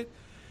to it.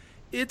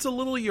 It's a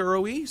little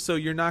Euro-y, so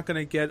you're not going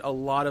to get a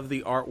lot of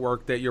the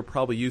artwork that you're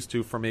probably used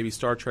to from maybe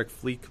Star Trek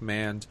Fleet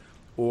Command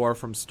or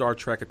from Star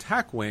Trek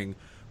Attack Wing,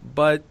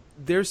 but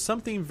there's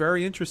something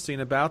very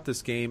interesting about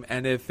this game,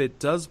 and if it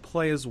does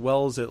play as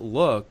well as it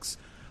looks,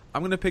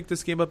 I'm going to pick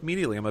this game up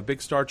immediately. I'm a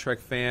big Star Trek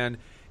fan,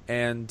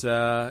 and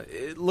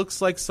it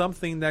looks like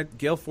something that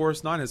Gale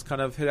Force 9 has kind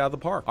of hit out of the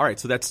park. All right,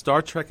 so that's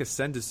Star Trek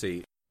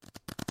Ascendancy.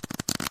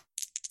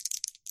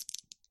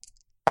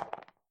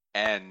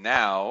 And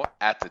now,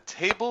 at the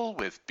table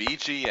with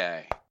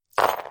BGA.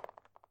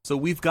 So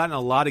we've gotten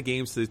a lot of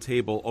games to the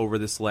table over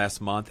this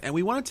last month, and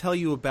we want to tell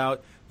you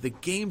about the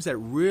games that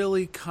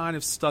really kind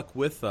of stuck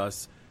with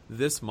us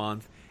this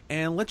month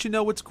and let you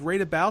know what's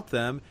great about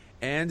them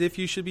and if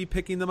you should be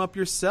picking them up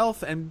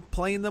yourself and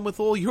playing them with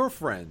all your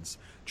friends.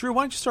 Drew,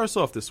 why don't you start us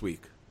off this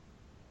week?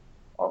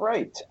 All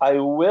right, I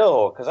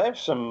will, because I have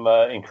some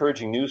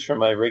encouraging news from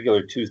my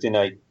regular Tuesday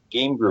night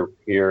game group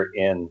here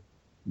in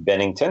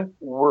Bennington.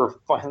 We're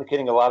finally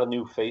getting a lot of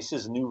new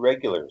faces, new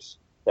regulars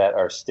that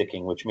are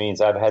sticking, which means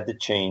I've had to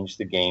change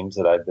the games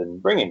that I've been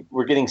bringing.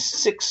 We're getting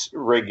 6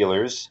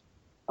 regulars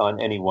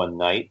on any one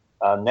night.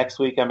 Next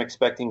week, I'm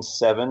expecting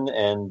 7,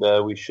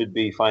 and we should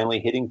be finally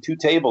hitting 2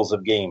 tables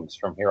of games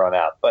from here on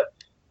out. But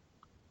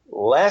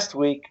last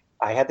week,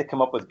 I had to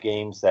come up with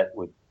games that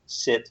would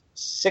sit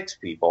 6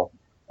 people,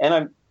 and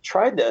I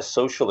tried a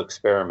social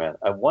experiment.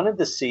 I wanted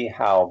to see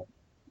how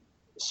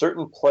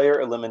certain player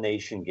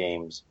elimination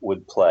games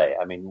would play.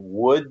 I mean,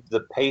 would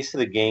the pace of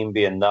the game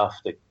be enough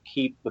to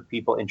keep the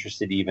people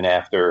interested even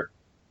after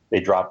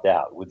they dropped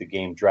out? Would the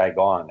game drag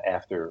on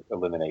after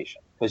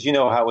elimination? Because you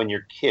know how when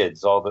you're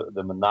kids, all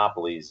the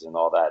monopolies and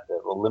all that, the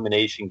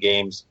elimination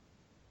games,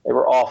 they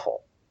were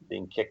awful,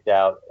 being kicked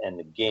out, and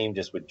the game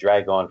just would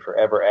drag on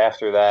forever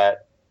after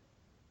that.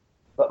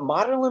 But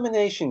modern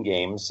elimination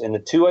games, and the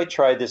 2 I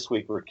tried this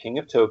week were King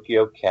of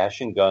Tokyo,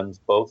 Cash and Guns,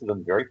 both of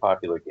them very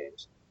popular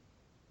games.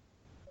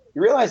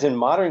 You realize in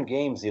modern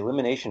games, the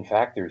elimination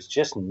factor is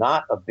just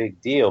not a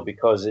big deal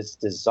because it's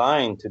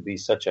designed to be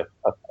such a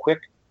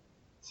quick,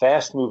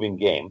 fast-moving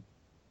game.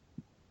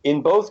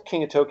 In both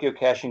King of Tokyo,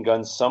 Cash and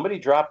Guns, somebody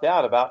dropped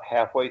out about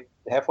halfway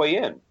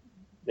in.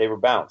 They were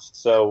bounced.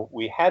 So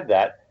we had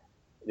that.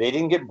 They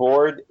didn't get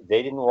bored.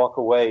 They didn't walk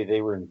away.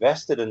 They were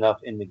invested enough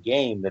in the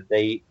game that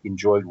they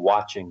enjoyed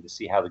watching to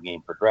see how the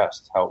game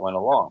progressed, how it went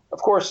along.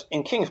 Of course,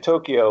 in King of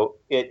Tokyo,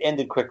 it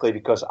ended quickly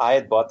because I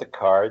had bought the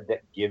card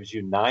that gives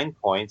you 9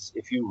 points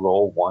if you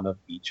roll 1 of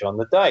each on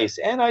the dice.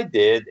 And I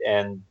did,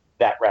 and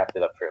that wrapped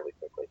it up fairly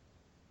quickly.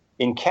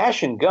 In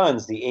Cash and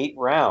Guns, the 8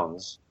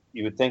 rounds,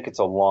 you would think it's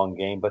a long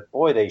game, but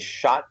boy, they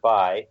shot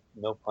by,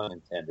 no pun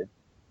intended.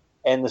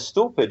 And the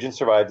stool pigeon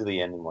survived to the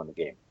end and won the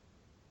game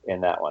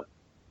in that one.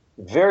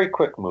 Very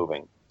quick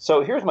moving.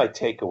 So here's my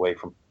takeaway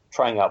from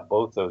trying out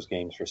both those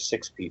games for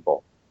 6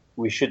 people.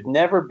 We should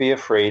never be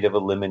afraid of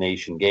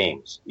elimination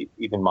games,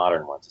 even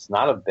modern ones. It's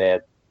not a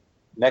bad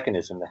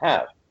mechanism to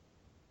have.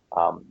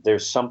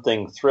 There's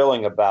something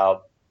thrilling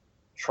about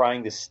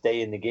trying to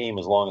stay in the game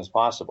as long as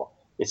possible.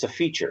 It's a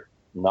feature,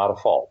 not a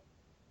fault.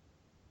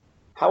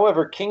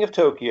 However, King of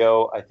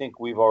Tokyo, I think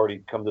we've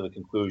already come to the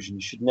conclusion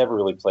you should never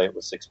really play it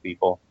with 6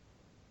 people.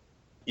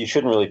 You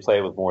shouldn't really play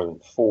it with more than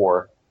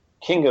 4.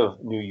 King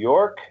of New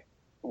York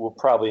will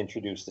probably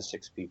introduce the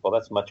 6 people.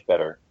 That's much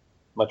better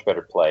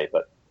play.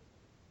 But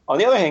on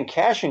the other hand,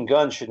 Cash and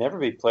Gun should never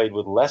be played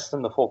with less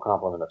than the full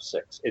complement of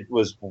 6. It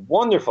was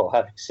wonderful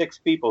having 6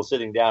 people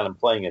sitting down and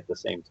playing at the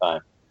same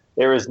time.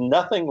 There is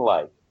nothing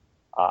like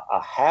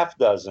a half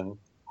dozen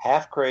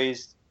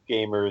half-crazed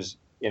gamers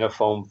in a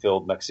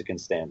foam-filled Mexican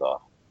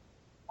standoff.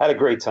 Had a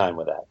great time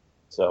with that.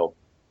 So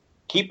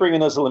keep bringing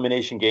those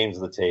elimination games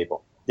to the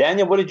table.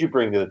 Daniel, what did you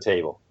bring to the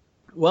table?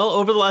 Well,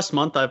 over the last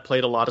month, I've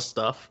played a lot of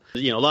stuff.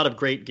 A lot of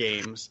great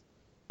games,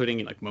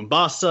 including like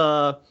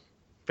Mombasa,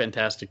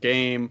 fantastic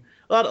game.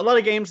 A lot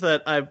of games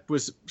that I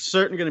was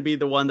certain going to be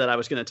the one that I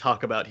was going to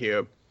talk about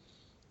here.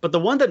 But the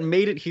one that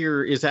made it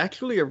here is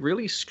actually a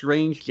really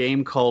strange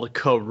game called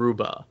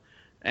Karuba.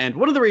 And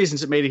one of the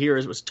reasons it made it here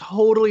is it was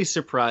totally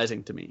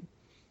surprising to me.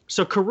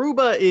 So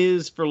Karuba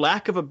is, for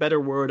lack of a better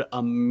word,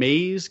 a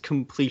maze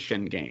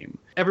completion game.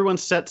 Everyone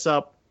sets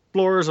up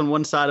floors on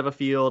one side of a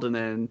field, and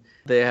then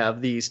they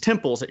have these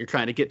temples that you're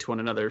trying to get to on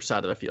another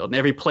side of the field. And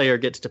every player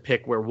gets to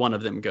pick where one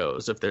of them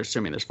goes, if they're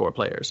assuming there's 4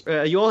 players.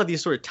 You all have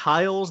these sort of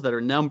tiles that are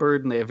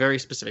numbered, and they have very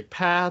specific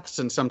paths,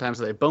 and sometimes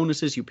they have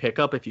bonuses you pick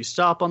up if you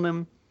stop on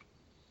them.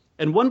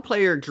 And one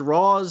player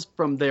draws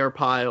from their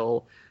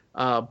pile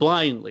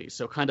blindly,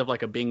 so kind of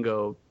like a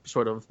bingo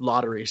sort of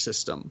lottery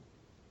system.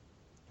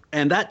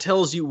 And that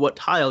tells you what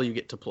tile you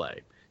get to play.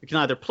 You can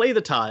either play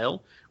the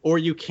tile, or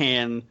you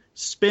can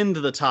spin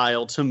the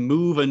tile to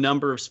move a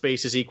number of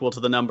spaces equal to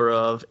the number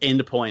of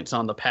endpoints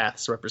on the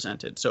paths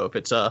represented. So if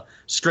it's a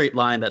straight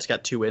line, that's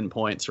got 2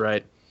 endpoints,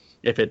 right?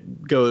 If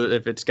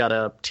it's got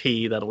a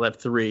T, that'll have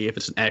 3. If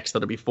it's an X,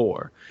 that'll be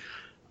 4.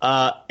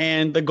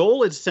 And the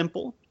goal is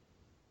simple: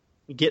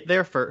 get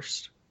there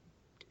first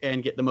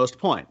and get the most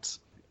points.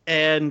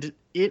 And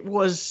it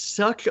was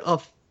such a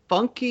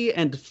funky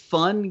and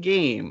fun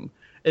game.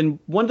 And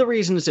one of the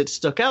reasons it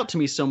stuck out to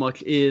me so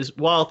much is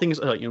while things,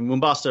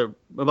 Mombasa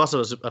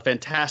was a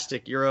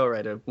fantastic Euro,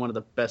 right? One of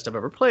the best I've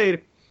ever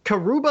played.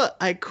 Karuba,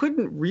 I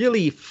couldn't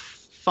really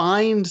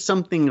find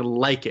something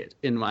like it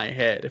in my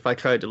head if I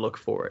tried to look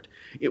for it.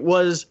 It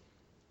was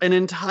an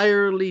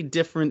entirely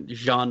different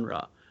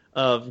genre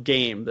of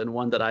game than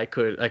one that I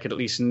could at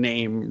least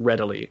name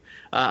readily.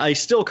 I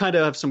still kind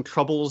of have some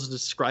troubles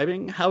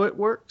describing how it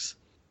works.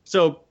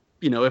 So,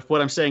 if what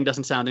I'm saying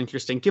doesn't sound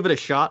interesting, give it a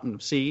shot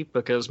and see,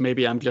 because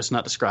maybe I'm just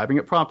not describing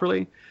it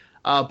properly.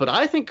 But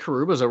I think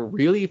Karuba is a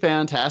really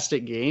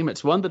fantastic game.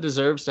 It's one that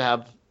deserves to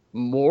have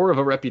more of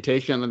a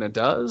reputation than it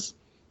does.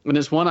 And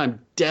it's one I'm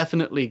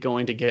definitely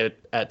going to get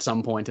at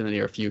some point in the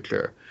near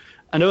future.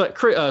 I know that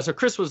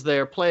Chris was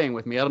there playing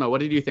with me. I don't know.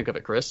 What did you think of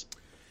it, Chris?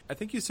 I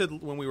think you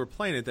said when we were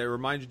playing it that it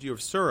reminded you of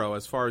Suro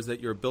as far as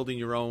that you're building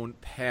your own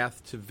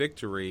path to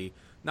victory.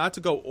 Not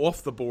to go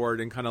off the board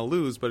and kind of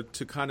lose, but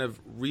to kind of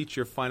reach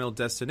your final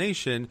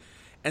destination.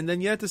 And then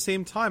yet at the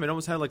same time, it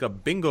almost had like a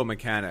bingo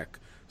mechanic.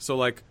 So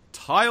like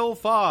tile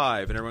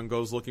 5, and everyone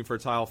goes looking for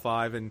tile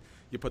 5, and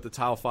you put the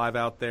tile 5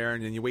 out there,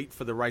 and then you wait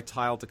for the right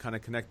tile to kind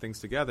of connect things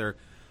together.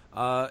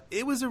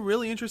 It was a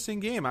really interesting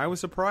game. I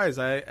was surprised.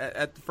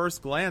 At the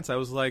first glance, I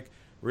was like,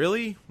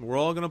 really? We're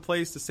all going to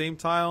place the same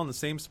tile in the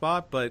same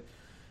spot? But,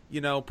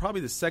 probably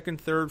the second,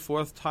 third,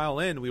 fourth tile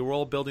in, we were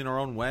all building our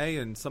own way,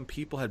 and some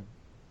people had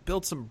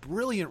built some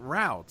brilliant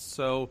routes.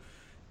 So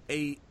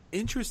a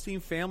interesting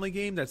family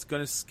game that's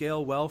going to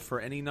scale well for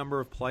any number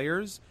of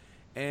players,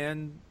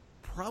 and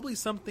probably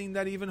something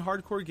that even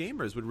hardcore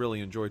gamers would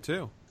really enjoy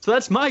too. So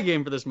that's my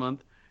game for this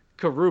month,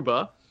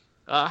 Karuba.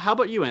 How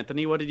about you,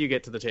 Anthony? What did you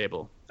get to the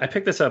table? I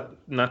picked this up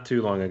not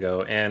too long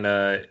ago, and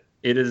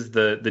it is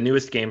the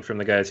newest game from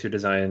the guys who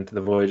designed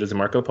The Voyages of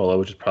Marco Polo,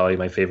 which is probably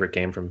my favorite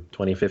game from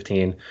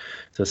 2015.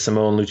 So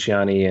Simone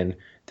Luciani and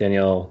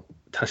Danielle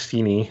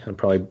Tastini, I'm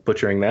probably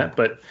butchering that,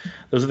 but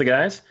those are the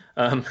guys.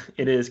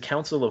 It is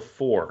Council of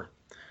 4.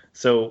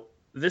 So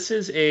this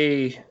is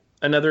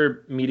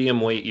another medium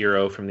weight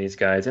Euro from these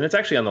guys, and it's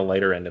actually on the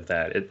lighter end of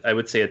that. I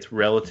would say it's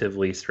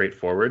relatively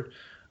straightforward.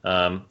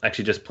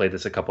 Actually just played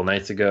this a couple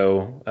nights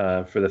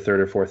ago for the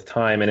 3rd or 4th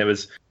time, and it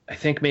was, I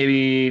think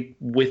maybe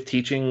with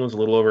teaching, was a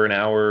little over an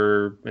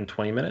hour and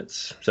 20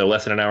 minutes, so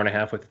less than an hour and a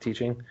half with the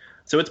teaching.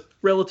 So it's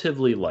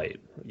relatively light,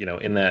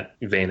 in that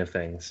vein of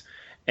things.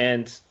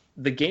 And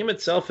the game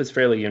itself is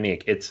fairly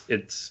unique.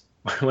 It's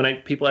when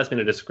people ask me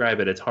to describe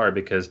it, it's hard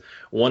because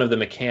one of the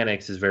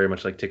mechanics is very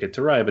much like Ticket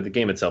to Ride, but the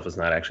game itself is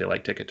not actually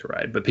like Ticket to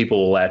Ride. But people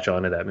will latch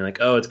onto that and be like,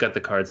 oh, it's got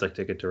the cards like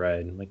Ticket to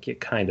Ride. I'm like, yeah,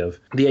 kind of.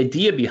 The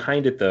idea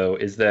behind it, though,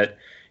 is that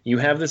you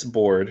have this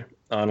board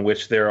on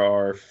which there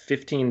are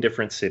 15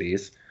 different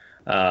cities.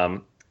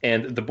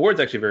 And the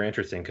board's actually very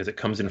interesting because it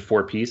comes in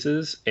 4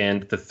 pieces,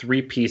 and the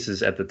 3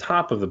 pieces at the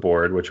top of the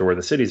board, which are where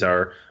the cities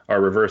are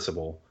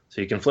reversible. So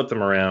you can flip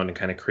them around and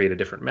kind of create a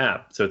different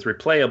map. So it's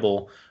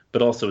replayable,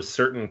 but also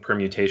certain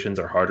permutations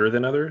are harder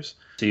than others.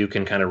 So you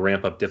can kind of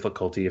ramp up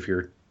difficulty if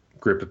you're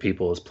group of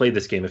people has played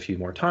this game a few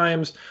more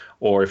times,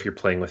 or if you're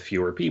playing with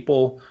fewer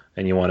people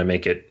and you want to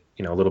make it,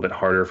 a little bit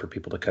harder for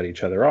people to cut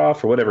each other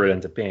off or whatever it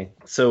ends up being.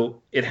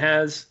 So it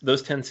has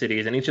those 10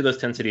 cities, and each of those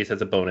 10 cities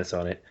has a bonus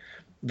on it.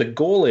 The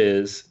goal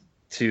is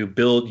to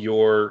build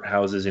your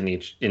houses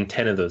in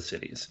 10 of those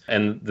cities.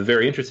 And the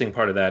very interesting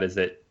part of that is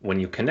that when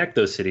you connect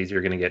those cities,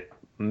 you're going to get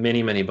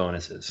many, many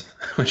bonuses,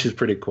 which is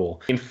pretty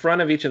cool. In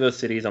front of each of those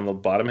cities on the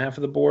bottom half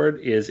of the board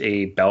is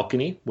a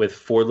balcony with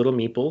 4 little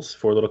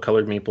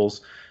colored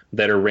meeples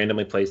that are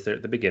randomly placed there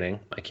at the beginning.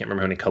 I can't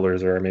remember how many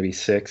colors there are, maybe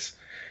 6.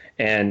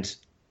 And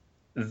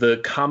the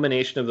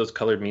combination of those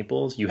colored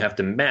meeples you have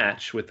to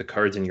match with the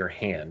cards in your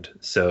hand.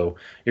 So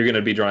you're going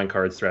to be drawing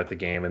cards throughout the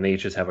game, and they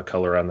each just have a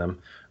color on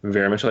them,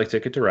 very much like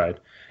Ticket to Ride.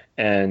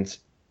 And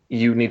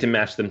you need to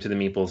match them to the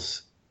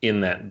meeples in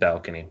that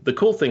balcony. The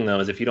cool thing, though,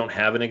 is if you don't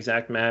have an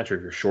exact match or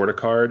if you're short a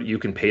card, you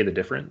can pay the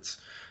difference.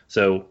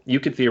 So you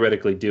could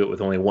theoretically do it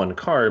with only 1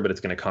 card, but it's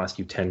going to cost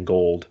you 10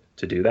 gold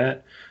to do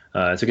that.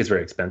 So it gets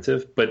very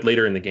expensive, but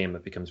later in the game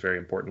that becomes very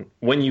important.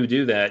 When you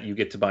do that, you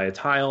get to buy a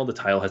tile. The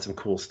tile has some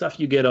cool stuff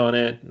you get on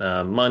it,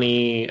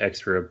 money,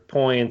 extra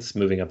points,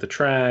 moving up the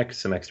track,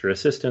 some extra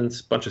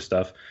assistance, bunch of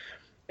stuff.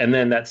 And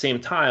then that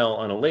same tile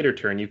on a later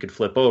turn, you could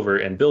flip over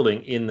and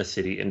building in the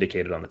city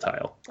indicated on the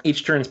tile.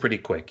 Each turn's pretty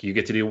quick. You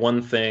get to do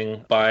one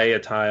thing, buy a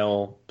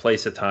tile,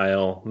 place a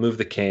tile, move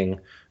the king,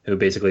 who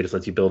basically just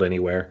lets you build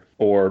anywhere,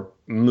 or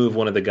move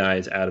one of the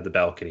guys out of the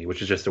balcony, which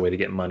is just a way to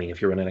get money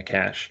if you're running out of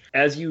cash.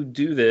 As you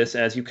do this,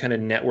 as you kind of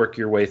network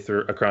your way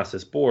through across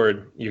this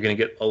board, you're going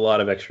to get a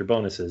lot of extra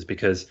bonuses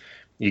because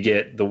you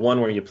get the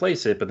one where you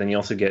place it, but then you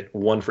also get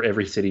one for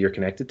every city you're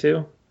connected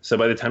to. So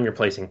by the time you're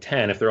placing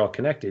 10, if they're all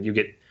connected, you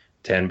get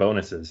 10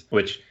 bonuses,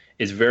 which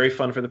is very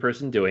fun for the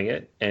person doing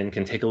it and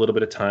can take a little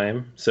bit of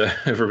time. So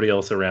everybody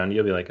else around you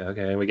will be like,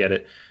 okay, we get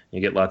it.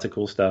 You get lots of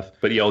cool stuff,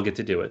 but you all get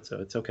to do it, so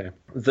it's okay.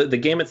 The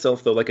game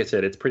itself, though, like I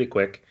said, it's pretty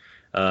quick.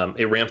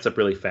 It ramps up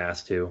really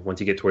fast, too. Once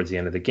you get towards the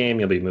end of the game,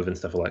 you'll be moving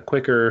stuff a lot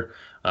quicker,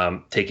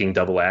 taking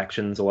double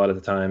actions a lot of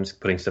the times,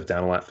 putting stuff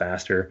down a lot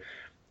faster.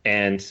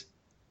 And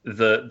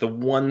the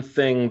one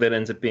thing that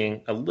ends up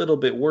being a little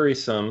bit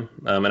worrisome,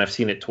 and I've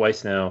seen it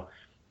twice now,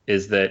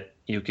 is that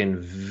you can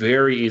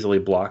very easily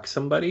block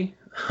somebody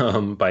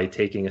by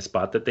taking a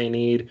spot that they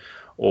need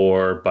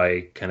or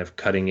by kind of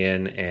cutting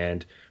in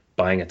and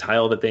buying a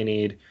tile that they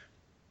need.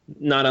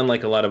 Not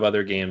unlike a lot of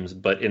other games,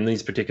 but in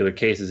these particular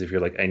cases, if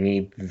you're like, I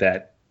need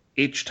that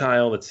H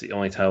tile, that's the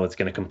only tile that's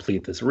going to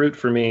complete this route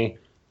for me,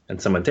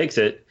 and someone takes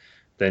it,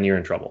 then you're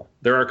in trouble.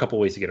 There are a couple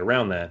ways to get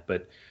around that,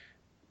 but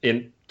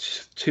in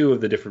 2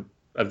 of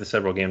the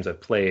several games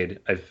I've played,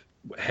 I've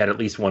had at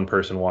least one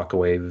person walk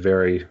away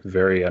very,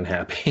 very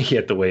unhappy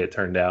at the way it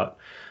turned out,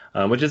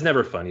 which is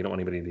never fun. You don't want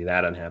anybody to be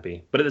that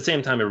unhappy. But at the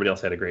same time, everybody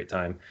else had a great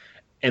time.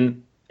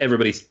 And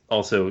everybody's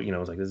also,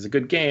 was like, this is a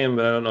good game,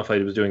 but I don't know if I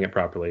was doing it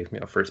properly,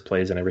 first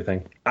plays and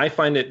everything. I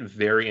find it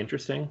very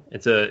interesting.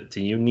 It's a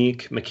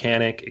unique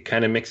mechanic. It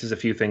kind of mixes a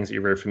few things that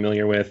you're very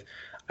familiar with.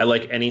 I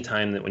like any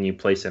time that when you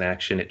place an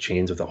action, it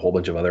chains with a whole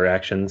bunch of other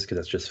actions because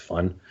that's just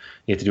fun.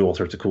 You have to do all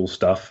sorts of cool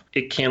stuff.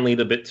 It can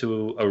lead a bit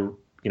to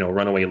a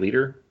runaway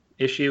leader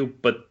issue,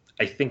 but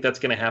I think that's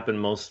going to happen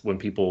most when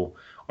people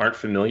aren't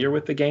familiar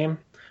with the game.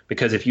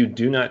 Because if you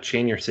do not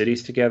chain your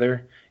cities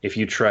together, if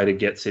you try to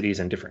get cities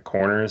in different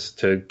corners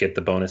to get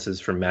the bonuses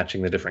from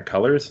matching the different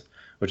colors,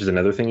 which is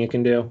another thing you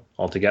can do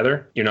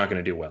altogether, you're not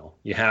going to do well.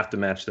 You have to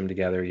match them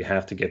together. You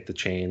have to get the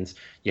chains.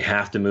 You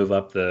have to move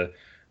up the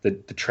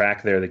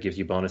track there that gives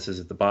you bonuses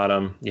at the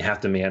bottom. You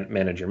have to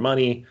manage your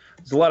money.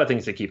 There's a lot of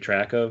things to keep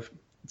track of.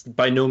 It's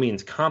by no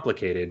means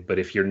complicated, but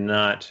if you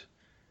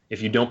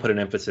don't put an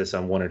emphasis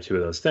on 1 or 2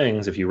 of those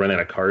things, if you run out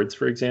of cards,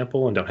 for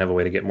example, and don't have a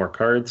way to get more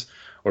cards,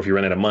 or if you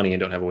run out of money and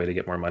don't have a way to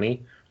get more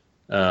money,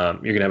 you're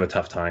going to have a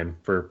tough time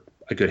for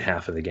a good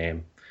half of the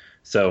game.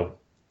 So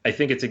I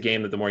think it's a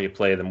game that the more you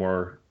play, the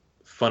more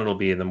fun it'll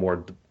be and the more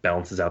it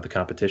balances out the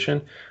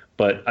competition.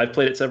 But I've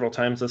played it several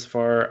times thus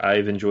far.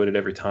 I've enjoyed it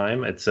every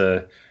time. It's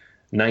a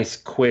nice,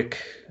 quick,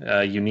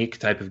 unique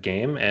type of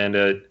game,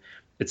 and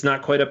it's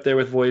not quite up there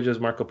with Voyage's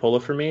Marco Polo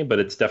for me, but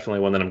it's definitely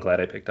one that I'm glad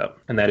I picked up.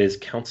 And that is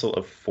Council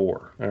of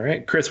 4. All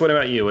right. Chris, what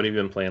about you? What have you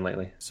been playing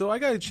lately? So I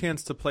got a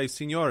chance to play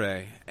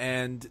Signore,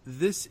 and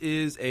this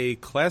is a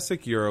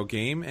classic Euro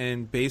game,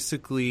 and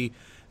basically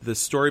the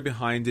story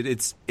behind it,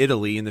 it's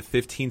Italy in the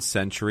 15th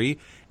century,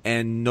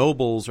 and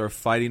nobles are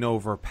fighting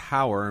over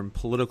power and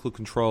political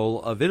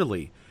control of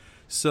Italy.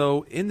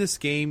 So in this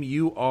game,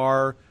 you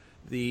are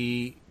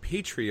the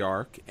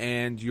patriarch,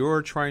 and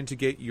you're trying to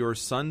get your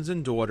sons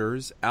and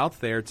daughters out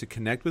there to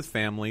connect with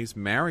families,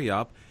 marry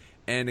up,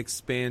 and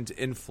expand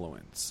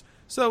influence.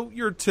 So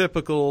your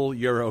typical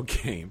Euro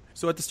game.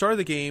 So at the start of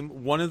the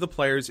game, one of the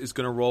players is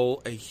going to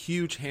roll a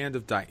huge hand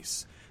of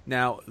dice.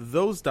 Now,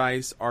 those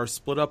dice are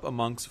split up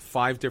amongst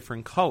 5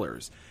 different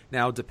colors.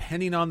 Now,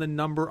 depending on the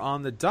number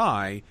on the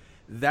die,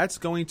 that's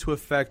going to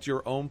affect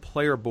your own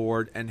player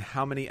board and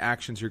how many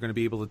actions you're going to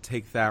be able to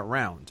take that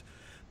round.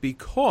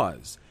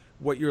 Because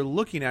what you're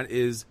looking at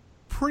is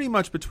pretty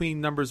much between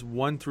numbers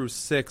 1 through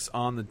 6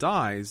 on the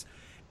dies,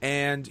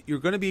 And you're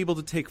going to be able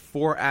to take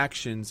 4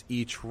 actions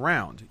each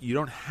round. You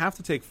don't have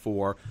to take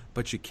 4,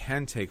 but you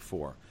can take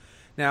 4.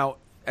 Now,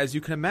 as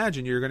you can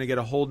imagine, you're going to get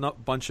a whole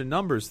bunch of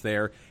numbers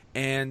there.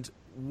 And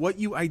what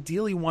you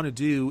ideally want to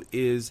do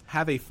is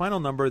have a final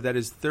number that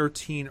is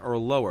 13 or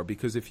lower,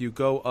 because if you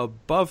go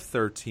above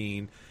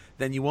 13,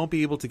 then you won't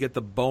be able to get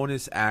the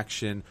bonus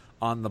action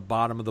on the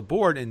bottom of the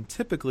board, and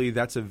typically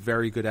that's a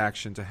very good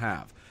action to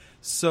have.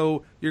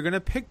 So you're going to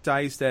pick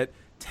dice that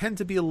tend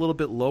to be a little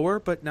bit lower,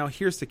 but now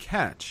here's the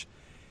catch.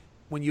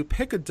 When you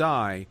pick a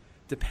die,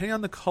 depending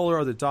on the color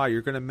of the die,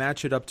 you're going to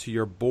match it up to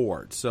your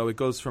board. So it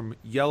goes from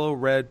yellow,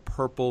 red,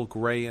 purple,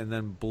 gray, and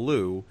then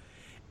blue.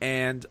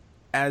 And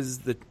as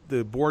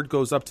the board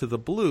goes up to the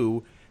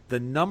blue, the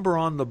number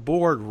on the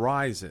board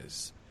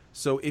rises.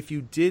 So if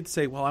you did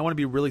say, well, I want to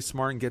be really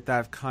smart and get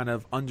that kind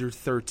of under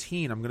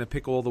 13, I'm going to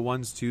pick all the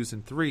 1s, 2s,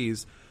 and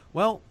 3s.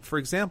 Well, for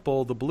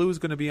example, the blue is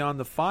going to be on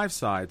the 5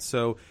 side.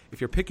 So if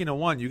you're picking a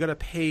 1, you got to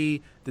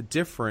pay the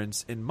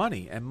difference in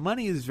money. And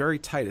money is very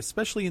tight,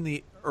 especially in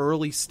the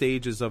early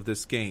stages of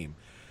this game.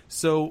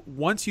 So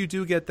once you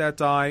do get that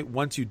die,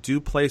 once you do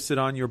place it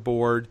on your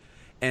board,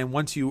 and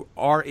once you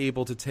are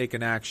able to take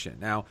an action.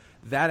 Now,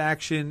 that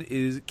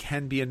action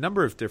can be a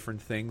number of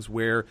different things,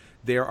 where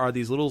there are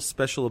these little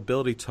special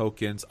ability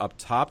tokens up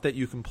top that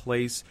you can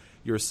place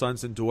your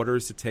sons and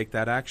daughters to take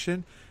that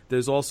action.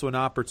 There's also an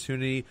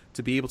opportunity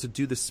to be able to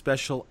do the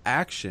special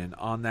action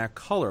on that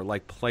color,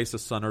 like place a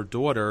son or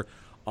daughter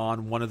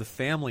on one of the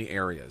family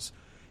areas.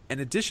 In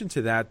addition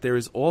to that, there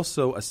is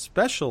also a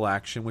special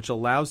action which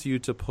allows you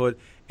to put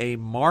a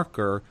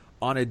marker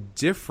on a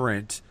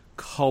different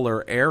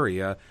color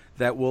area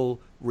that will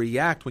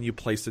react when you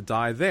place a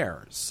die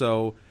there.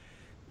 So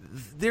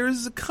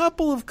there's a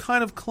couple of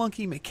kind of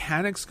clunky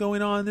mechanics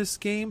going on in this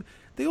game.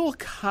 They all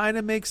kind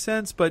of make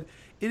sense, but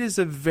it is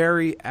a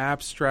very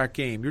abstract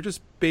game. You're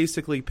just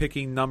basically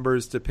picking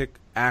numbers to pick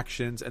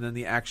actions, and then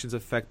the actions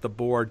affect the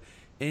board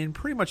in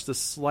pretty much the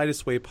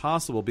slightest way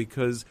possible,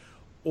 because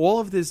all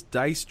of this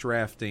dice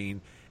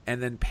drafting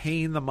and then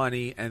paying the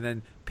money and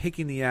then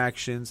picking the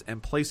actions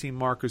and placing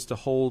markers to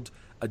hold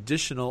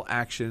additional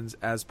actions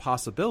as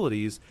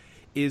possibilities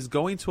is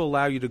going to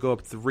allow you to go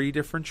up 3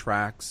 different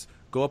tracks,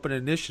 go up an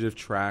initiative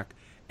track,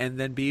 and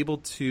then be able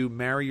to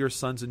marry your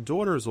sons and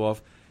daughters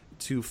off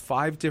to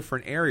 5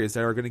 different areas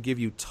that are going to give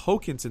you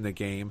tokens in the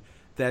game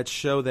that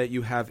show that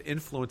you have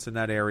influence in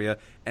that area,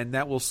 and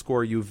that will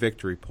score you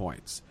victory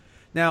points.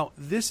 Now,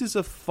 this is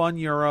a fun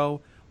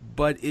Euro,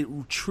 but it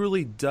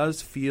truly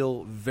does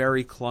feel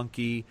very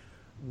clunky.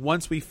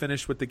 Once we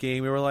finished with the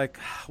game, we were like,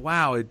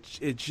 wow,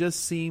 it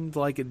just seemed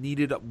like it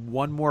needed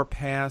one more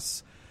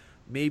pass,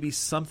 maybe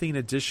something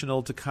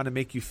additional to kind of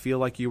make you feel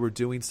like you were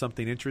doing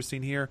something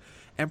interesting here.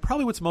 And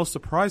probably what's most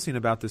surprising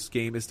about this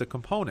game is the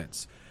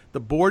components.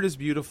 The board is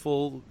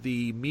beautiful.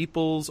 The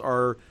meeples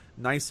are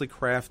nicely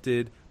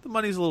crafted. The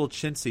money's a little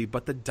chintzy,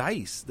 but the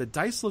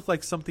dice look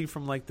like something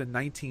from like the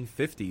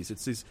 1950s.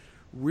 It's these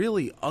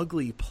really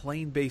ugly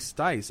plain-based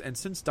dice. And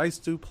since dice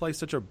do play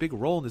such a big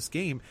role in this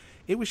game,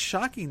 it was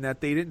shocking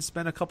that they didn't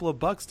spend a couple of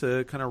bucks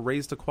to kind of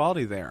raise the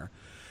quality there.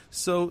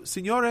 So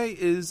Signore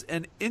is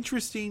an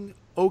interesting,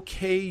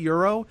 okay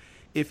Euro.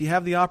 If you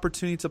have the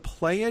opportunity to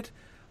play it,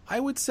 I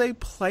would say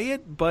play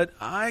it, but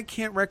I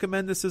can't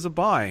recommend this as a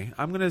buy.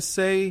 I'm going to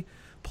say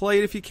play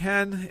it if you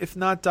can. If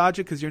not, dodge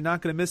it, because you're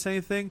not going to miss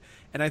anything.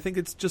 And I think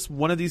it's just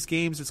one of these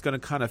games that's going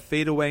to kind of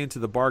fade away into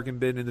the bargain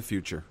bin in the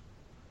future.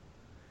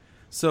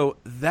 So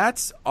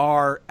that's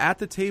our At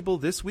the Table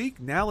this week.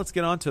 Now let's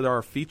get on to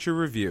our feature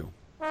review.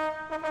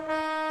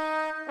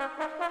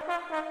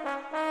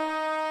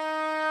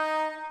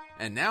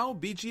 And now,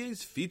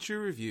 BGA's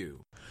feature review.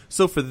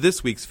 So for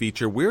this week's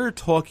feature, we're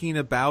talking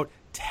about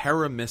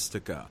Terra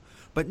Mystica.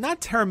 But not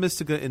Terra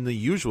Mystica in the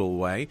usual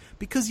way,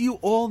 because you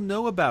all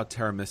know about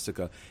Terra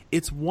Mystica.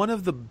 It's one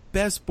of the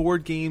best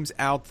board games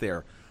out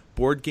there.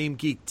 Board Game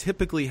Geek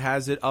typically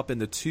has it up in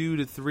the 2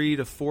 to 3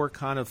 to 4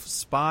 kind of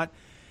spot.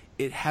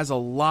 It has a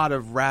lot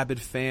of rabid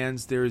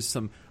fans. There's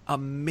some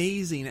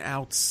amazing,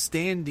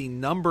 outstanding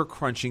number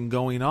crunching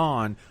going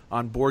on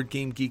Board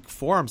Game Geek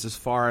forums as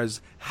far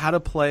as how to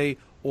play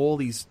all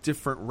these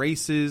different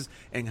races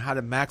and how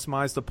to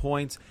maximize the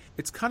points.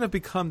 It's kind of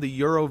become the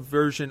Euro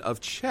version of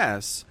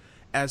chess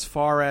as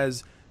far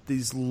as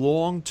these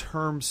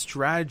long-term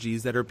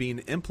strategies that are being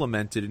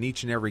implemented in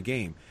each and every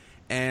game.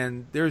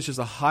 And there's just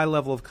a high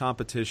level of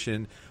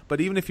competition.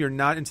 But even if you're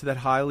not into that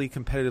highly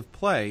competitive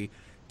play,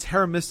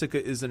 Terra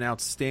Mystica is an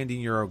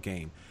outstanding Euro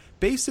game.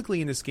 Basically,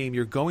 in this game,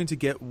 you're going to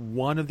get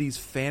one of these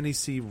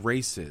fantasy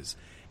races.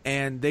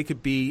 And they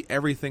could be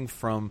everything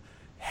from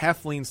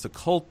halflings to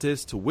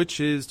cultists to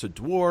witches to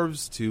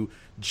dwarves to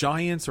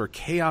giants or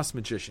chaos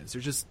magicians.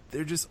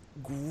 They're just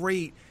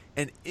great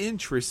and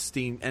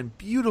interesting and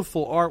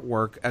beautiful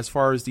artwork as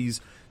far as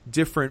these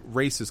different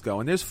races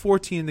go. And there's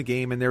 14 in the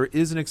game, and there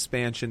is an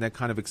expansion that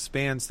kind of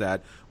expands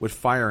that with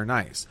Fire and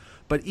Ice.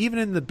 But even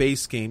in the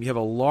base game, you have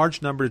a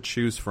large number to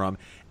choose from,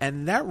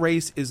 and that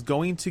race is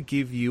going to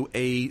give you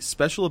a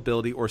special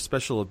ability or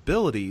special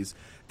abilities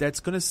that's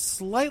going to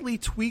slightly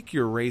tweak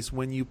your race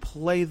when you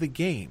play the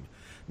game.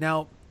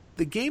 Now,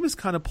 the game is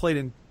kind of played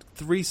in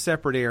 3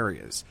 separate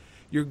areas.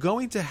 You're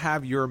going to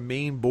have your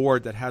main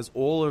board that has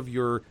all of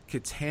your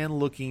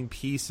Catan-looking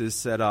pieces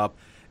set up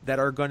that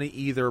are going to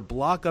either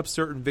block up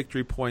certain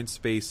victory point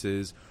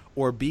spaces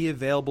or be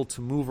available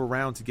to move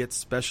around to get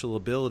special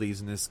abilities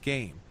in this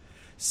game.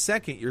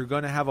 Second, you're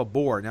going to have a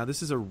board. Now,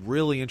 this is a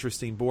really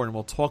interesting board, and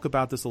we'll talk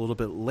about this a little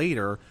bit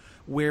later,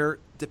 where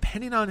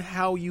depending on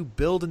how you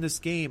build in this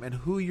game and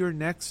who you're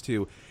next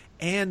to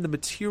and the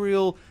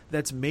material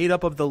that's made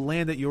up of the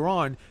land that you're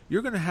on,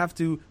 you're going to have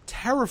to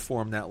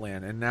terraform that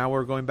land. And now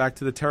we're going back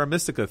to the Terra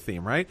Mystica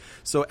theme, right?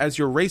 So as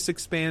your race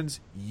expands,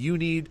 you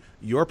need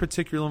your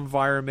particular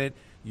environment.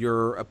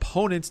 Your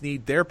opponents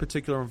need their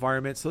particular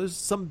environment. So there's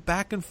some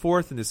back and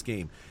forth in this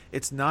game.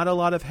 It's not a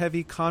lot of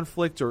heavy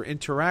conflict or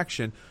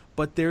interaction,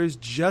 but there's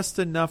just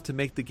enough to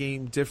make the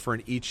game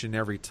different each and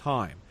every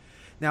time.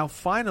 Now,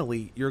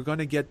 finally, you're going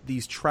to get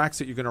these tracks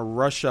that you're going to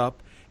rush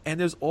up, and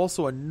there's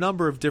also a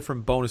number of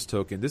different bonus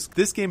tokens.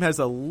 This game has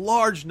a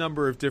large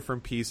number of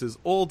different pieces,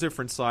 all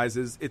different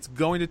sizes. It's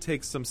going to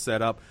take some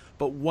setup,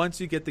 but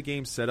once you get the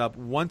game set up,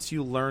 once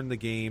you learn the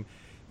game,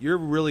 you're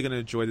really going to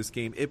enjoy this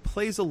game. It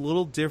plays a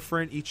little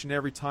different each and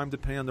every time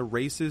depending on the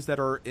races that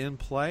are in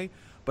play,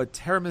 but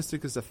Terra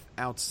Mystica is an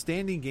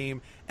outstanding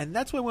game, and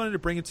that's why I wanted to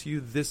bring it to you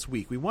this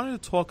week. We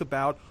wanted to talk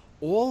about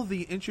all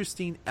the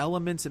interesting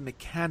elements and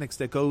mechanics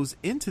that goes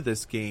into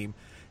this game,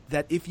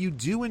 that if you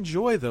do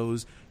enjoy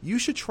those, you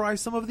should try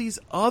some of these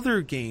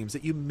other games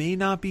that you may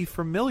not be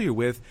familiar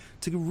with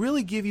to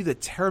really give you the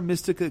Terra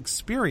Mystica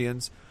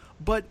experience,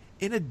 but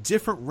in a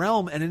different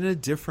realm and in a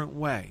different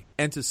way.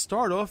 And to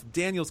start off,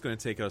 Daniel's going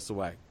to take us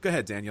away. Go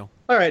ahead, Daniel.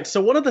 All right,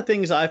 so one of the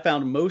things I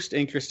found most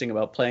interesting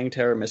about playing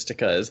Terra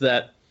Mystica is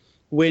that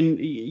when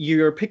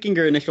you're picking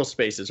your initial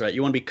spaces, right,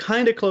 you want to be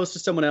kind of close to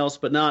someone else,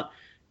 but not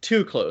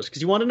too close,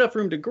 because you want enough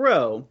room to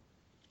grow,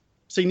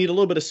 so you need a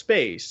little bit of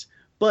space.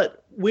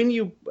 But when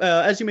you,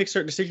 as you make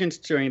certain decisions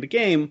during the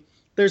game,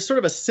 there's sort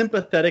of a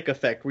sympathetic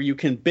effect where you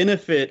can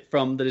benefit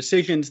from the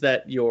decisions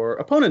that your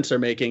opponents are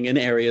making in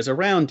areas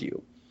around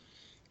you.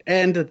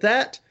 And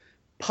that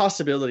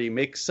possibility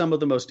makes some of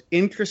the most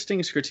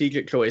interesting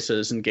strategic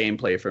choices in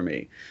gameplay for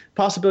me.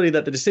 Possibility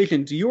that the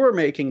decisions you're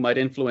making might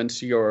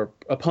influence your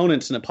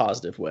opponents in a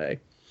positive way,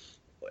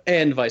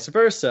 and vice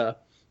versa,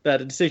 that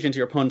the decisions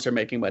your opponents are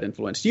making might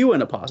influence you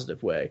in a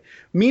positive way,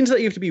 means that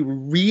you have to be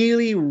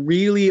really,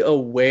 really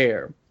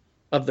aware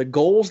of the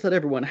goals that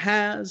everyone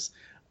has,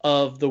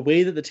 of the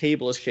way that the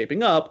table is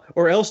shaping up,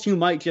 or else you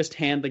might just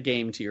hand the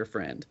game to your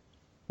friend.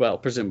 Well,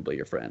 presumably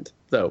your friend,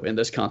 though in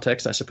this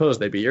context, I suppose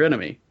they'd be your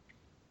enemy.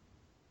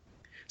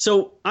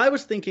 So I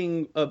was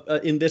thinking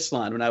in this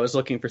line when I was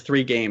looking for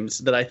 3 games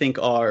that I think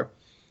are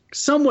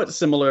somewhat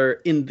similar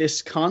in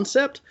this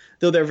concept,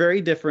 though they're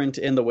very different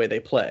in the way they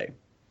play.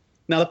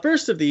 Now, the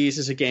first of these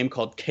is a game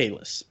called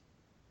Caelus.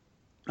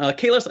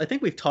 Caelus, I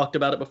think we've talked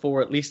about it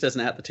before, at least as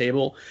an At the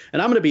Table,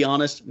 and I'm going to be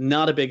honest,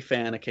 not a big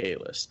fan of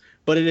Caelus,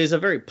 but it is a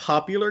very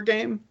popular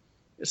game,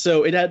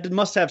 so it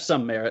must have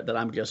some merit that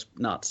I'm just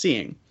not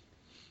seeing.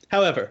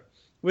 However,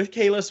 with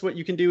Caelus, what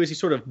you can do is you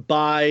sort of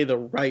buy the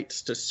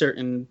rights to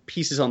certain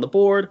pieces on the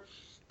board.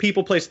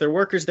 People place their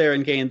workers there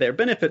and gain their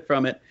benefit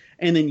from it,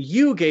 and then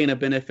you gain a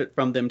benefit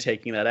from them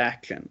taking that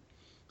action.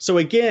 So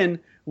again,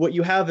 what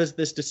you have is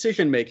this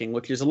decision-making,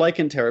 which is like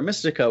in Terra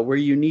Mystica, where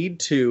you need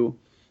to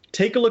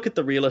take a look at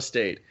the real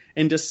estate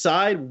and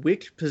decide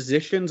which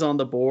positions on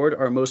the board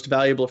are most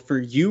valuable for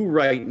you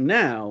right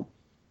now,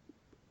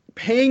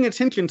 paying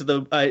attention to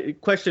the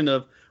question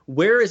of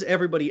where is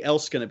everybody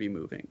else going to be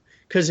moving.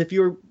 Because if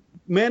you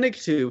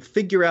manage to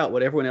figure out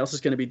what everyone else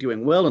is going to be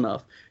doing well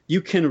enough,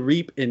 you can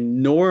reap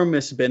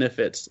enormous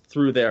benefits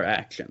through their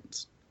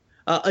actions.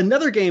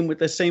 Another game with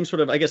the same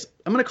sort of, I guess,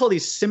 I'm going to call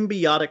these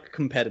symbiotic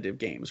competitive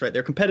games, right?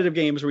 They're competitive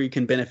games where you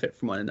can benefit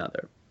from one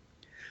another,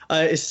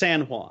 is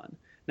San Juan.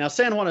 Now,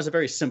 San Juan is a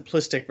very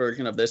simplistic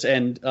version of this,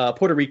 and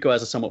Puerto Rico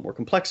has a somewhat more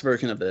complex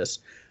version of this.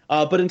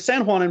 But in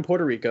San Juan and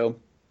Puerto Rico,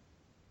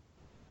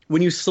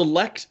 when you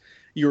select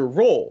your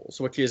roles,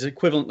 which is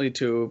equivalently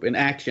to an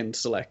action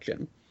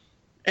selection,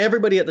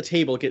 everybody at the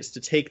table gets to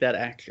take that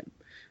action.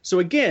 So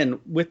again,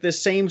 with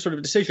this same sort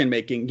of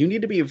decision-making, you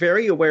need to be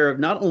very aware of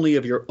not only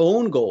of your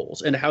own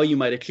goals and how you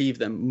might achieve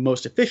them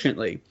most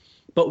efficiently,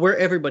 but where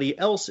everybody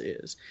else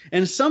is.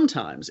 And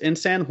sometimes in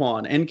San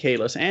Juan and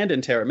Caelus and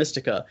in Terra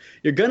Mystica,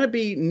 you're going to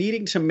be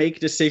needing to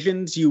make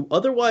decisions you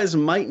otherwise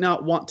might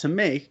not want to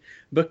make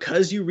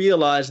because you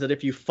realize that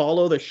if you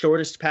follow the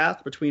shortest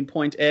path between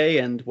point A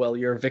and, well,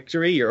 your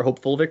victory, your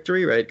hopeful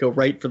victory, right, go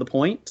right for the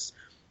points,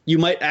 you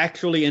might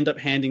actually end up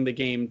handing the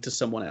game to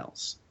someone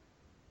else.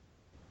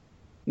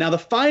 Now, the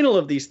final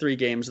of these 3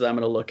 games that I'm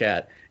going to look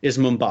at is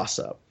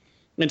Mombasa.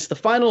 It's the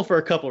final for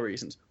a couple of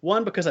reasons.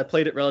 1, because I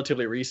played it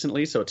relatively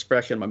recently, so it's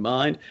fresh in my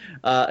mind.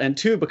 And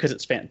 2, because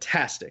it's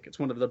fantastic. It's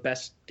one of the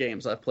best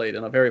games I've played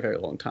in a very, very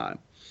long time.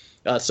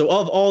 So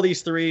of all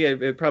these 3,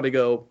 I'd probably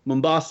go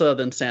Mombasa,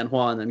 then San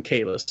Juan, then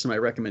Caelus in my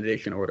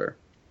recommendation order.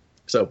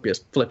 So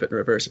just flip it and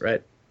reverse it,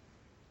 right?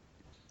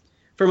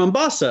 For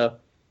Mombasa,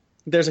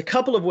 there's a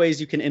couple of ways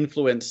you can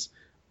influence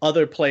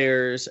other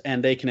players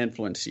and they can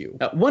influence you.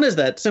 One is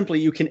that simply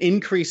you can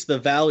increase the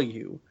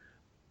value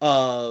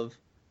of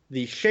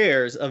the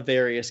shares of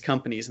various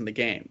companies in the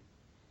game.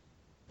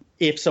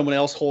 If someone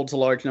else holds a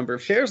large number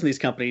of shares in these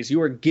companies,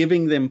 you are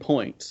giving them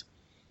points.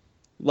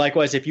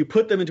 Likewise, if you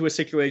put them into a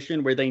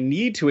situation where they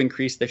need to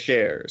increase the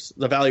shares,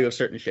 the value of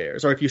certain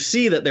shares, or if you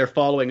see that they're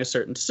following a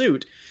certain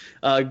suit,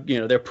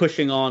 they're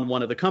pushing on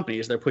one of the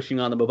companies, they're pushing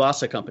on the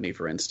Mombasa company,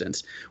 for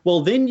instance,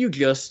 well, then you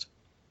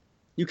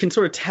can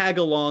sort of tag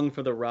along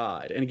for the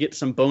ride and get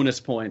some bonus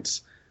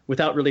points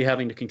without really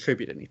having to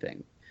contribute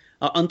anything.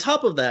 On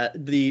top of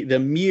that, the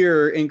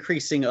mere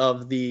increasing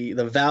of the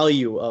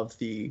value of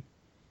the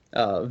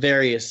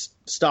various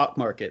stock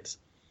markets,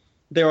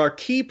 there are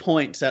key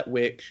points at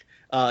which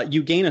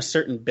you gain a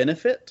certain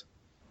benefit,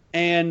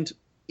 and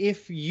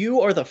if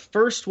you are the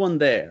first one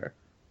there,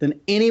 then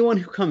anyone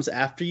who comes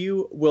after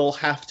you will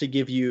have to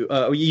give you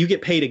you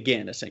get paid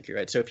again, essentially,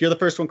 right? So if you're the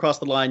first one across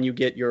the line, you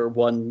get your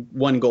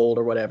one gold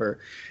or whatever.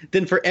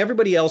 Then for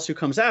everybody else who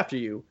comes after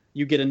you,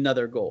 you get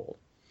another gold.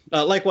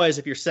 Likewise,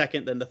 if you're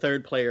second, then the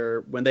third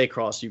player, when they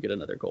cross, you get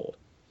another gold.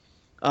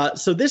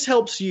 So this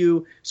helps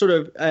you sort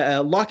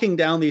of locking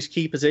down these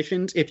key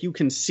positions. If you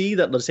can see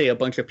that, let's say, a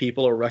bunch of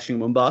people are rushing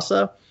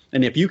Mombasa,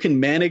 and if you can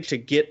manage to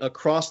get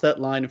across that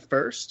line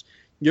first,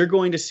 you're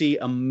going to see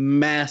a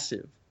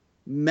massive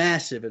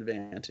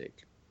advantage.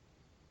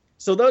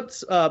 So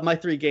that's my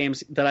 3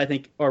 games that I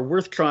think are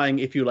worth trying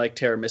if you like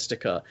Terra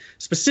Mystica.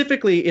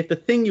 Specifically, if the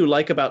thing you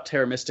like about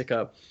Terra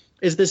Mystica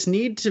is this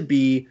need to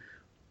be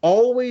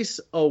always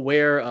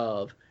aware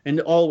of and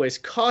always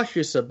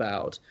cautious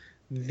about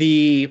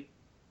the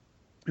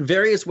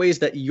various ways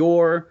that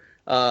your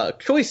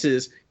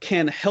choices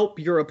can help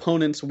your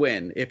opponents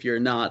win if you're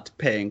not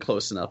paying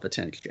close enough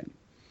attention.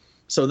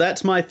 So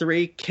that's my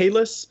 3: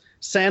 Kalis,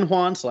 San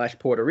Juan /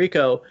 Puerto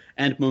Rico,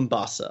 and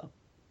Mombasa. All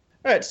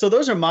right, so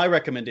those are my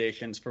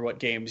recommendations for what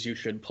games you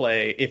should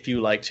play if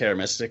you like Terra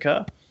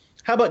Mystica.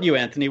 How about you,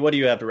 Anthony? What do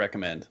you have to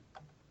recommend?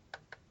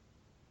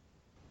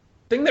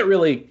 The thing that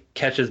really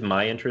catches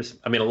my interest,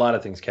 I mean, a lot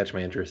of things catch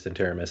my interest in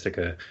Terra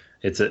Mystica.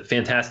 It's a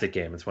fantastic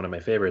game. It's one of my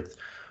favorites.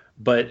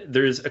 But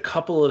there's a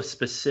couple of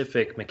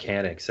specific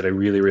mechanics that I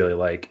really, really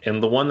like.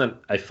 And the one that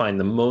I find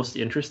the most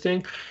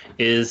interesting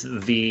is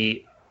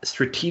the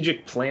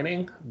strategic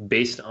planning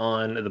based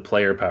on the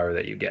player power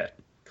that you get.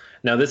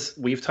 Now,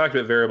 we've talked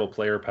about variable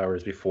player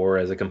powers before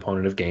as a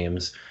component of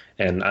games,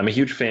 and I'm a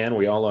huge fan.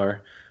 We all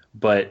are.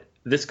 But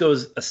this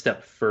goes a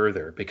step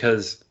further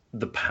because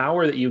the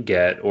power that you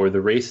get or the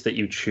race that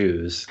you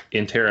choose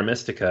in Terra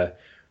Mystica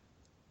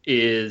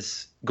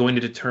is going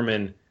to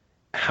determine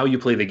how you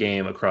play the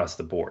game across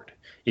the board.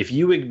 If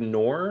you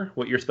ignore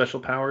what your special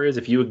power is,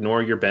 if you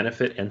ignore your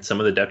benefit and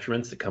some of the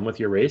detriments that come with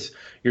your race,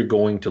 you're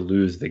going to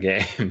lose the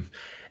game.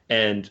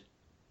 And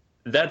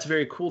that's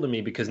very cool to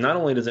me because not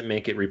only does it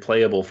make it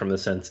replayable from the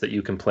sense that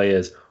you can play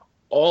as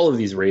all of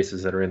these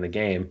races that are in the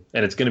game,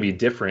 and it's going to be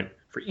different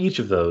for each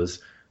of those,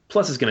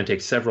 plus it's going to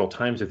take several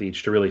times with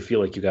each to really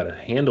feel like you got a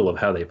handle of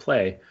how they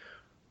play,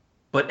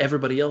 but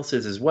everybody else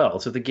is as well.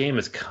 So the game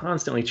is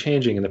constantly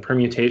changing and the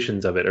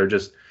permutations of it are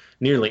just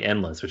nearly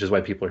endless, which is why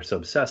people are so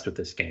obsessed with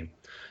this game.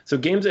 So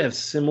games that have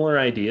similar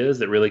ideas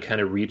that really kind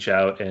of reach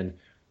out and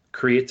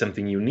create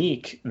something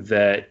unique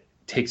that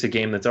takes a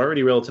game that's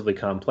already relatively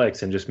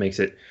complex and just makes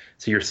it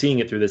so you're seeing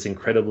it through this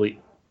incredibly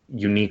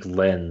unique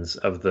lens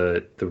of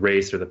the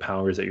race or the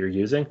powers that you're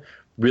using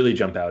really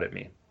jump out at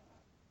me.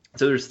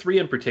 So there's 3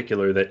 in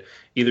particular that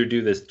either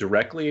do this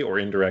directly or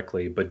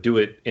indirectly, but do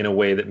it in a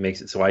way that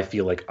makes it so I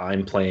feel like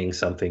I'm playing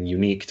something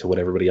unique to what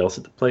everybody else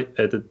at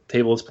the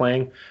table is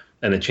playing,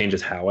 and it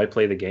changes how I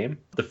play the game.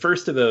 The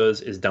first of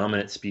those is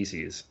Dominant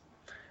Species.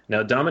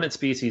 Now, Dominant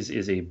Species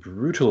is a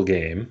brutal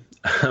game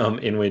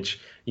in which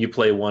you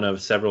play one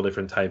of several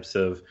different types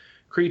of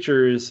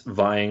creatures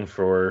vying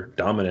for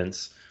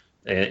dominance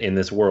in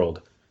this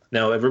world.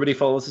 Now, everybody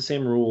follows the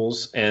same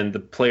rules, and the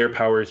player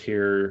powers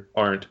here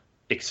aren't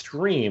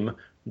extreme,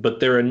 but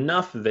they're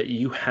enough that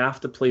you have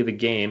to play the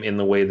game in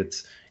the way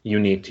that's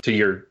unique to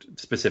your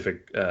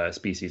specific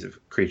species of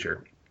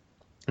creature.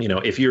 You know,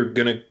 if you're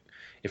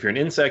an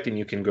insect and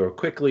you can grow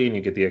quickly and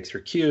you get the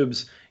extra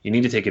cubes, you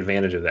need to take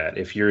advantage of that.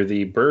 If you're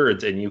the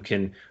birds and you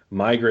can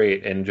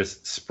migrate and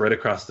just spread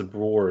across the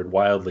board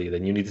wildly,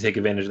 then you need to take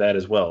advantage of that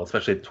as well,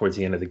 especially towards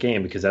the end of the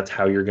game, because that's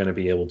how you're going to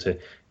be able to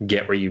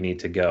get where you need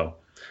to go.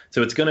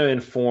 So it's going to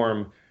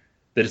inform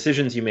the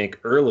decisions you make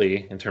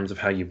early in terms of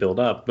how you build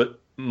up, but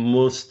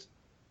most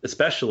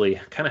especially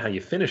kind of how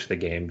you finish the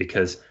game,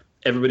 because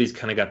everybody's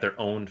kind of got their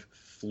own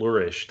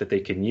flourish that they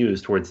can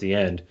use towards the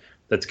end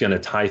that's going to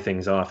tie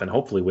things off and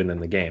hopefully win them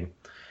the game.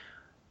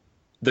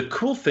 The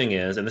cool thing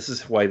is, and this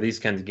is why these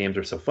kinds of games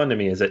are so fun to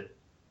me, is that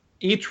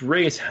each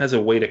race has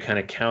a way to kind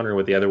of counter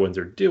what the other ones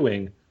are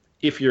doing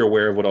if you're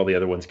aware of what all the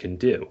other ones can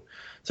do.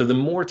 So the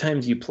more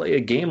times you play a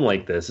game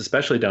like this,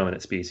 especially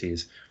Dominant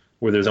Species,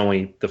 where there's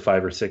only the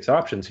 5 or 6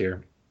 options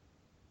here,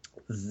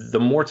 the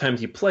more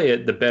times you play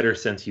it, the better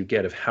sense you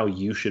get of how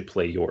you should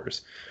play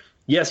yours.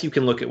 Yes, you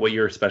can look at what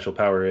your special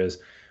power is,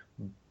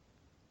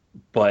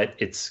 but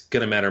it's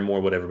going to matter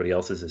more what everybody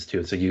else's is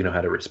too, so you know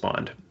how to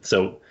respond.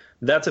 So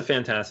that's a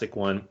fantastic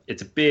one.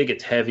 It's big,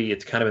 it's heavy,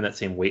 it's kind of in that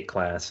same weight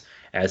class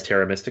as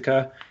Terra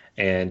Mystica,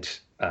 and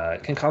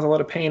it can cause a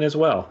lot of pain as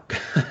well,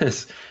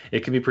 because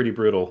it can be pretty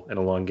brutal in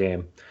a long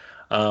game.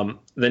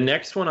 The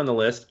next one on the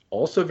list,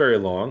 also very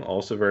long,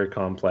 also very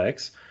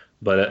complex,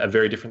 but a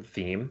very different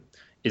theme,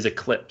 is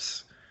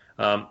Eclipse.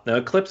 Now,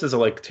 Eclipse is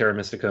like Terra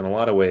Mystica in a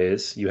lot of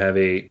ways. You have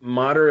a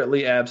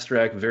moderately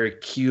abstract, very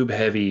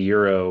cube-heavy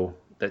Euro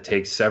that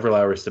takes several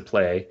hours to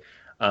play,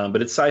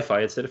 but it's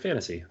sci-fi instead of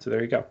fantasy. So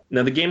there you go.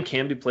 Now, the game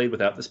can be played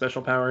without the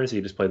special powers.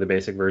 You just play the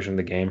basic version of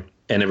the game,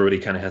 and everybody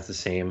kind of has the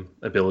same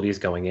abilities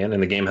going in,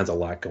 and the game has a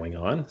lot going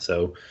on.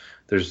 So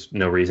there's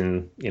no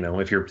reason,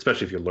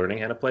 especially if you're learning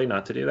how to play,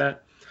 not to do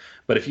that.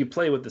 But if you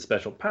play with the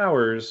special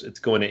powers, it's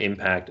going to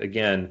impact,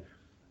 again,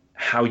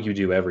 how you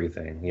do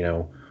everything.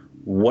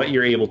 What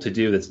you're able to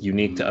do that's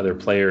unique to other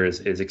players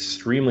is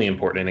extremely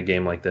important in a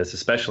game like this,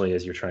 especially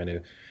as you're trying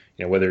to,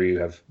 whether you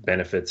have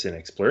benefits in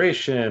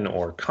exploration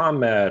or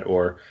combat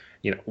or,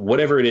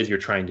 whatever it is you're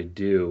trying to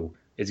do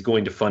is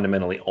going to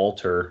fundamentally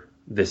alter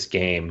this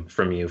game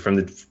from you from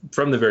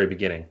the very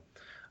beginning.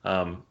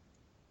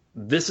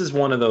 This is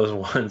one of those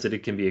ones that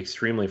it can be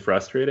extremely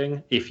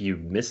frustrating if you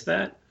miss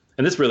that.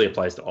 And this really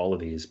applies to all of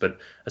these, but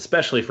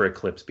especially for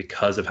Eclipse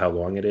because of how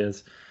long it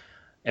is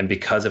and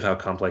because of how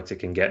complex it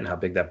can get and how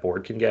big that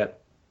board can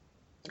get.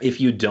 If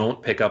you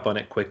don't pick up on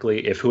it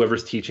quickly, if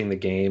whoever's teaching the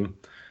game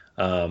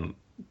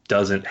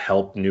doesn't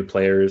help new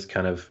players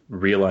kind of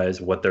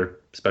realize what their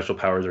special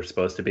powers are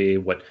supposed to be,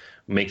 what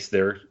makes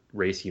their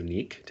race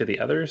unique to the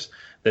others,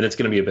 then it's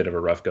going to be a bit of a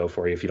rough go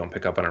for you if you don't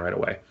pick up on it right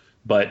away.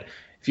 But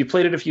if you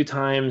played it a few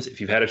times,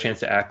 if you've had a chance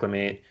to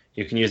acclimate,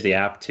 you can use the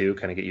app too,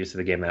 kind of get used to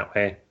the game that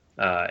way.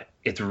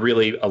 It's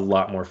really a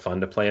lot more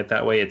fun to play it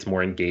that way. It's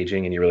more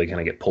engaging, and you really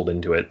kind of get pulled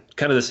into it,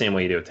 kind of the same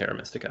way you do with Terra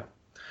Mystica.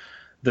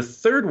 The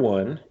third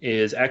one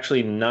is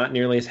actually not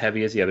nearly as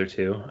heavy as the other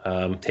two,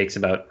 takes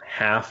about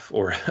half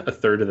or a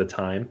third of the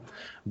time,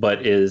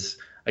 but is,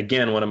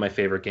 again, one of my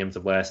favorite games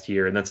of last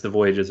year, and that's The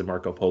Voyages of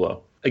Marco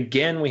Polo.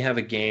 Again, we have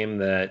a game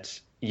that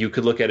you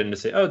could look at it and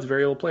just say, oh, it's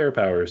very old player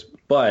powers.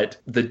 But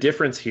the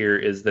difference here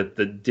is that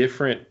the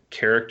different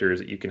characters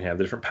that you can have,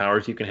 the different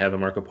powers you can have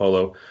in Marco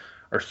Polo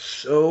are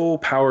so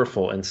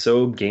powerful and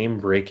so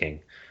game-breaking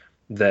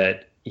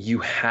that you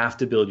have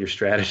to build your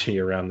strategy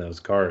around those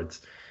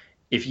cards.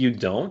 If you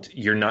don't,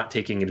 you're not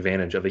taking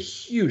advantage of a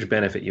huge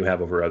benefit you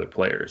have over other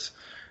players.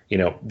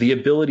 The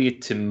ability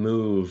to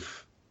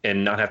move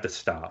and not have to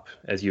stop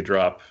as you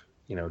drop,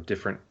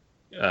 different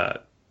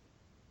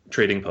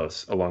trading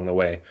posts along the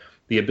way.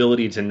 The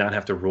ability to not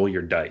have to roll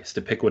your dice,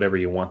 to pick whatever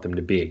you want them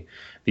to be.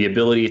 The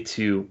ability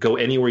to go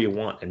anywhere you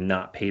want and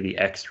not pay the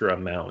extra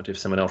amount if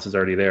someone else is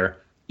already there.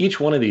 Each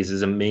one of these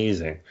is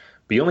amazing,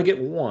 but you only get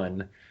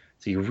one,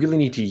 so you really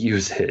need to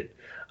use it.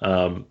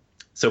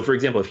 So, for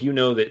example, if you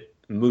know that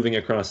moving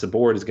across the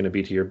board is going to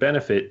be to your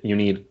benefit, you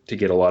need to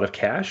get a lot of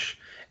cash,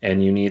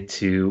 and you need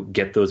to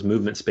get those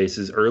movement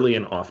spaces early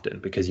and often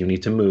because you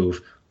need to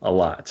move a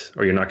lot,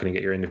 or you're not going to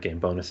get your end-of-game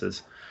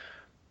bonuses.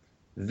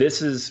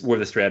 This is where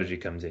the strategy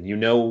comes in. You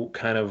know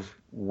kind of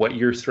what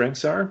your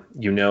strengths are.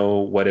 You know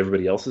what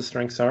everybody else's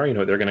strengths are. You know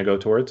what they're going to go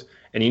towards.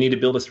 And you need to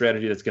build a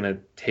strategy that's going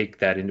to take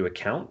that into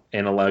account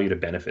and allow you to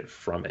benefit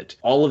from it.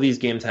 All of these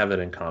games have that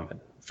in common.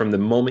 From the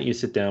moment you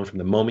sit down, from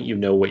the moment you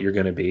know what you're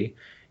going to be,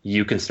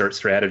 you can start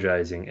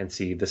strategizing and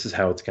see this is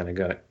how it's going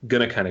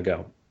to kind of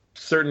go.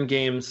 Certain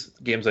games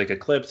like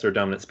Eclipse or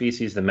Dominant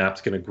Species, the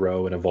map's going to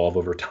grow and evolve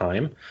over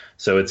time.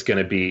 So it's going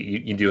to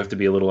be, you do have to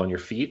be a little on your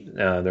feet.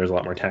 There's a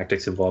lot more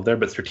tactics involved there,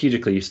 but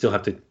strategically you still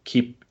have to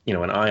keep,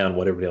 an eye on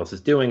what everybody else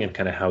is doing and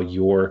kind of how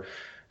your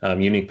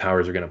unique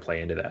powers are going to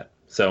play into that.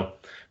 So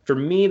for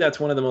me, that's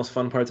one of the most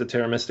fun parts of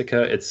Terra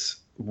Mystica. It's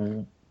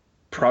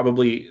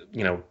probably,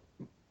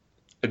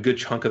 a good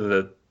chunk of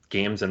the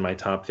games in my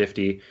top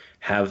 50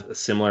 have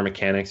similar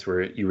mechanics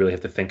where you really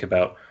have to think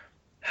about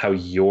how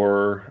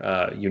your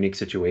unique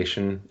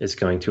situation is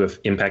going to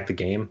impact the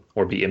game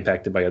or be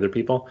impacted by other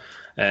people.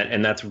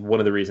 And that's one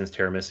of the reasons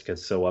Terra Mystica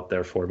is so up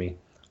there for me.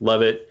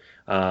 Love it.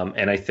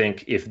 And I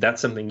think if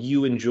that's something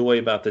you enjoy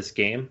about this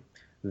game,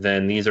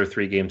 then these are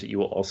three games that you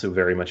will also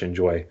very much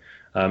enjoy.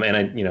 And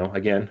I,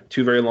 again,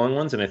 two very long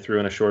ones, and I threw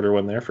in a shorter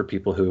one there for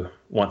people who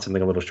want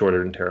something a little shorter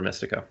than Terra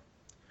Mystica.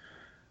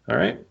 All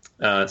right.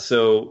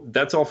 So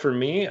that's all for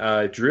me.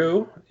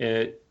 Drew,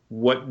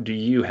 what do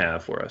you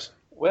have for us?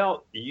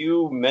 Well,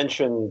 you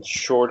mentioned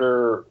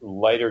shorter,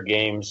 lighter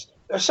games.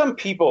 There's some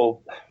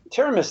people,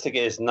 Terra Mystica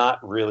is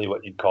not really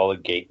what you'd call a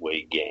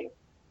gateway game,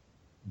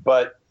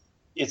 but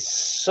it's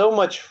so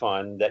much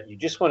fun that you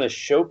just want to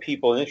show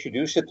people and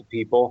introduce it to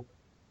people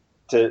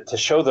to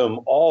show them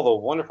all the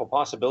wonderful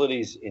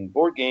possibilities in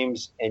board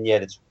games, and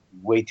yet it's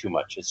way too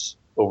much. It's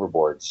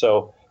overboard.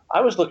 So I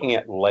was looking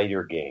at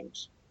lighter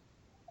games.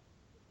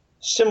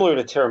 Similar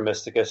to Terra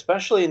Mystica,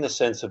 especially in the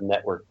sense of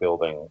network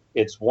building,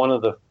 it's one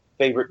of the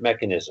favorite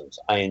mechanisms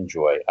I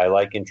enjoy. I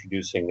like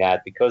introducing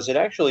that because it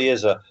actually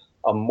is a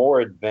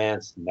more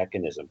advanced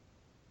mechanism.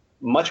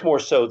 much more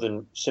so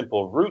than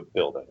simple route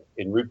building.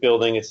 In route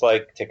building, it's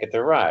like Ticket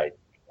to Ride,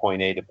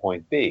 point A to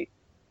point B.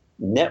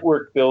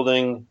 Network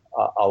building,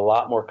 a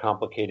lot more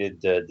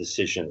complicated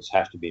decisions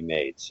have to be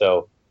made.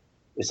 So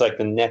it's like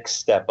the next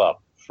step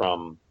up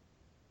from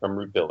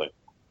route building.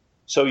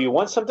 So you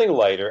want something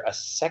lighter, a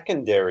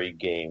secondary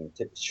game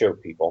to show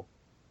people.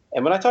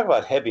 And when I talk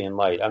about heavy and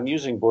light, I'm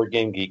using Board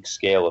Game Geek's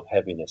scale of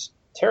heaviness.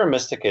 Terra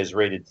Mystica is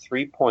rated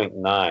 3.9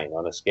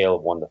 on a scale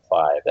of 1 to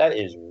 5. That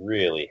is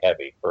really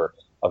heavy for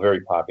a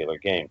very popular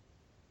game.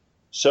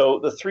 So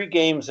the three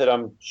games that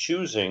I'm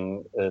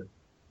choosing,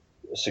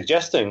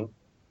 suggesting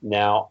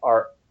now,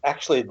 are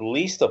actually at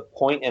least a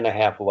point and a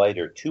half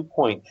lighter,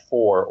 2.4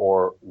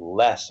 or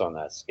less on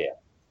that scale.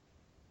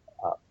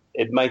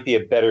 It might be a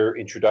better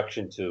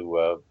introduction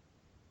to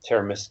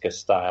Terra Mystica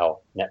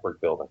style network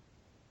building.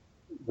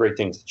 Great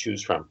things to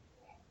choose from.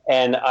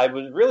 And I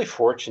was really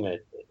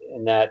fortunate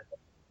in that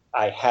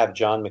I have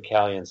John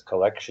McCallion's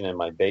collection in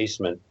my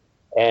basement,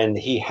 and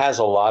he has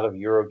a lot of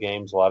Euro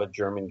games, a lot of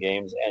German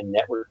games, and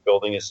network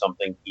building is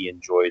something he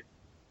enjoyed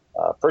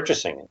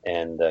purchasing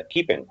and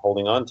keeping,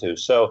 holding on to.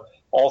 So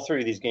all three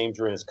of these games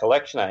were in his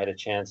collection. I had a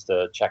chance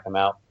to check them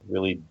out,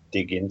 really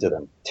dig into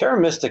them. Terra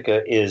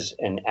Mystica is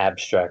an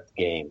abstract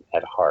game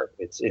at heart.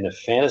 It's in a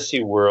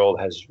fantasy world,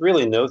 has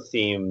really no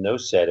theme, no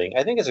setting.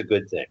 I think it's a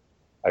good thing.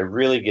 I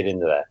really get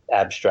into that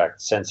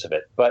abstract sense of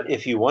it. But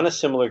if you want a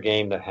similar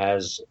game that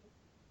has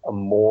a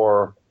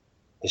more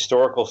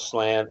historical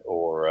slant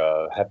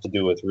or have to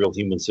do with real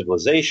human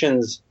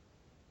civilizations,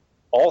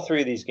 all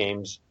three of these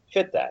games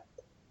fit that.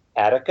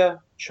 Attica,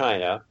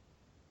 China,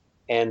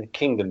 and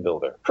Kingdom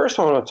Builder. First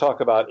one I want to talk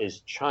about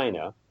is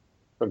China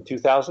from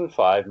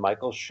 2005,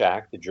 Michael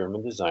Schack, the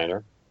German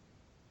designer.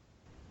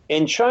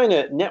 In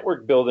China,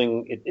 network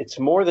building, it's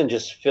more than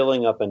just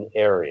filling up an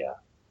area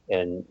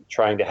and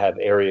trying to have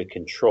area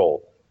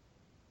control.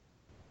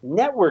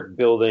 Network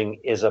building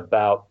is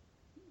about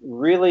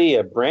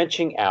really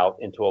branching out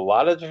into a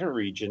lot of different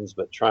regions,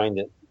 but trying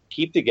to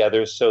keep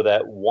together so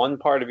that one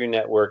part of your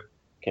network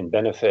can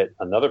benefit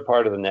another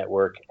part of the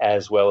network,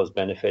 as well as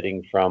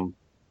benefiting from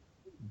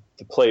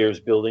the players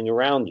building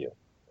around you.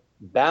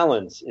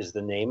 Balance is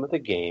the name of the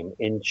game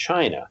in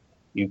China.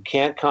 You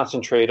can't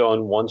concentrate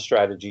on one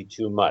strategy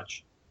too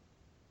much.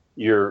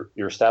 You're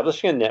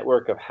establishing a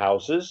network of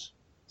houses,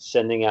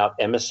 sending out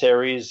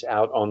emissaries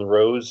out on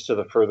roads to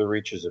the further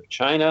reaches of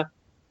China.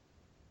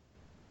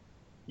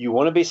 You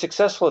want to be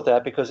successful at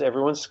that because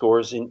everyone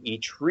scores in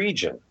each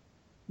region.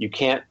 You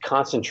can't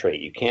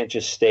concentrate. You can't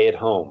just stay at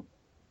home.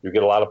 You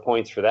get a lot of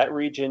points for that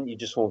region. You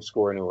just won't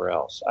score anywhere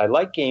else. I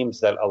like games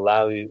that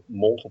allow you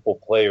multiple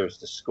players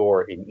to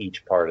score in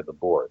each part of the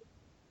board,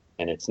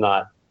 and it's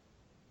not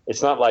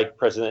like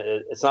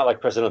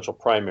presidential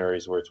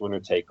primaries where it's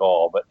winner take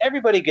all, but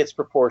everybody gets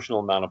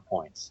proportional amount of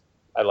points.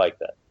 I like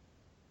that.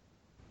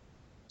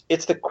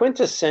 It's the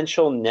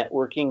quintessential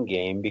networking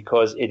game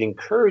because it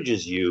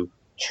encourages you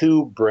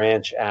to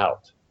branch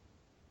out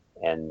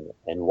and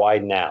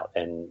widen out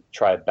and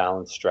try a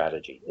balanced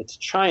strategy. It's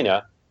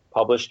China,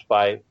 published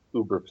by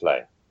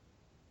Uberplay.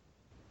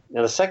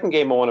 Now, the second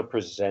game I want to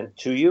present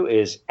to you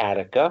is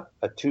Attica,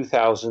 a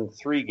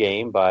 2003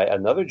 game by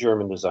another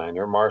German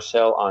designer,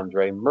 Marcel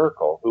Andre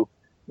Merkel, who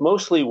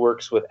mostly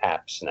works with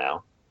apps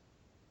now.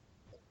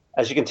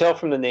 As you can tell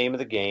from the name of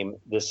the game,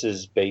 this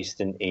is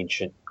based in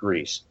ancient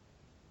Greece.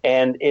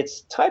 And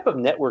its type of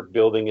network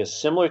building is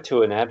similar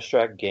to an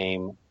abstract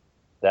game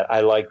that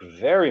I like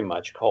very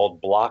much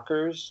called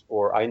Blockers,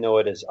 or I know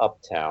it as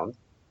Uptown.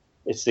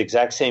 It's the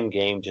exact same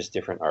game, just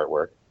different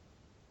artwork.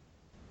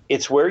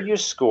 It's where you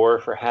score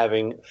for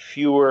having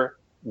fewer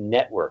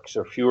networks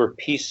or fewer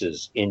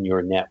pieces in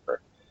your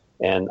network.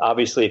 And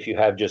obviously, if you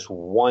have just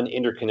one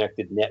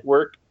interconnected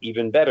network,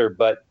 even better.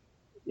 But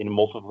in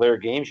multiplayer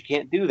games, you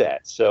can't do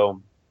that.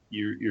 So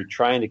you're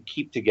trying to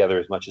keep together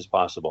as much as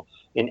possible.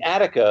 In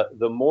Attica,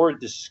 the more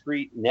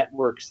discrete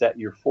networks that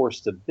you're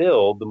forced to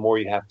build, the more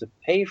you have to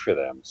pay for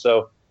them.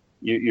 So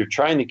you're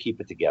trying to keep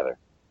it together.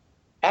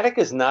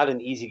 Attica is not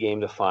an easy game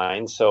to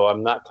find, so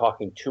I'm not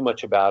talking too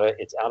much about it.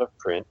 It's out of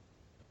print,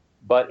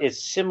 but it's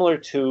similar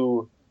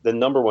to the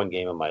number one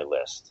game on my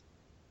list,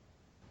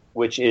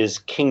 which is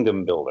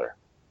Kingdom Builder.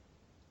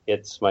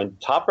 It's my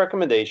top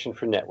recommendation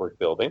for network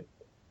building,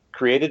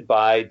 created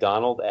by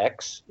Donald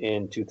X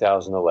in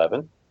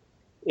 2011.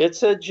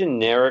 It's a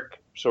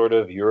generic sort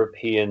of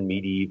European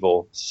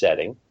medieval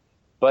setting,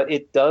 but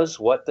it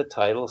does what the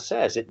title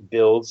says. It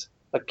builds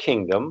a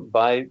kingdom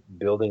by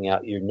building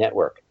out your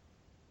network.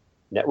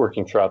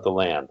 Networking throughout the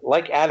land.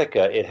 Like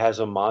Attica, it has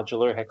a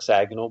modular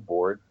hexagonal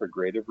board for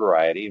greater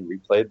variety and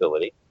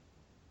replayability.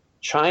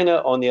 China,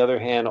 on the other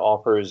hand,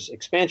 offers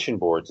expansion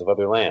boards of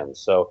other lands,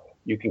 so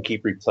you can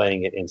keep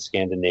replaying it in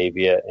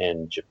Scandinavia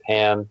and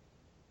Japan.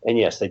 And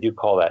yes, they do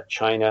call that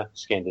China,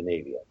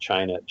 Scandinavia,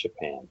 China,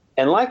 Japan.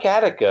 And like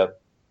Attica,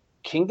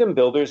 Kingdom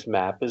Builder's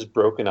map is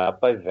broken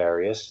up by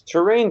various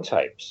terrain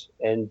types.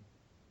 And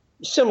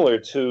similar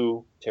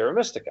to Terra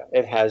Mystica,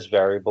 it has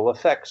variable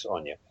effects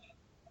on you.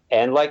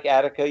 And like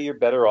Attica, you're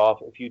better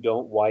off if you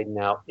don't widen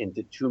out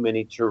into too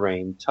many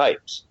terrain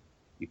types.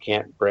 You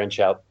can't branch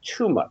out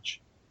too much.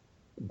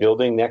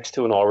 Building next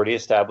to an already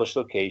established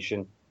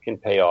location can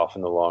pay off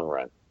in the long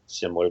run,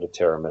 similar to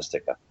Terra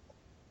Mystica.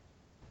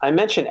 I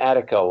mention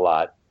Attica a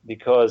lot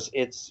because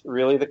it's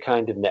really the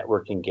kind of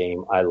networking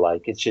game I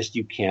like. It's just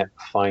you can't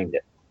find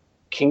it.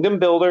 Kingdom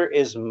Builder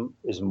is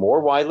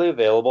more widely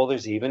available.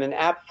 There's even an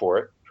app for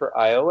it for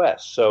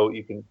iOS, so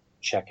you can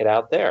check it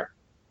out there.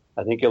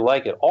 I think you'll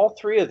like it. All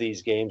three of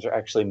these games are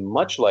actually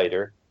much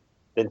lighter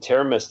than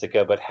Terra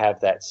Mystica, but have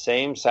that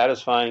same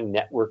satisfying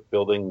network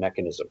building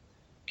mechanism.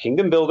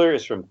 Kingdom Builder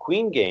is from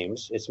Queen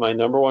Games. It's my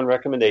number one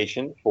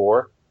recommendation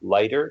for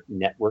lighter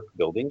network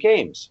building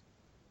games.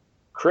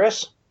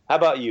 Chris, how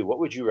about you? What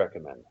would you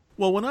recommend?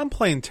 Well, when I'm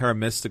playing Terra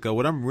Mystica,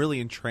 what I'm really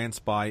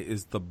entranced by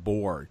is the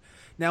board.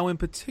 Now, in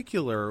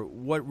particular,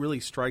 what really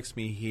strikes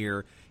me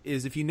here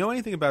is if you know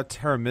anything about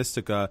Terra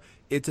Mystica,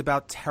 it's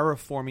about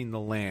terraforming the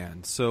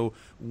land. So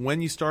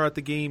when you start out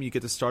the game, you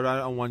get to start out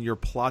on one of your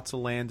plots of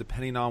land,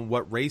 depending on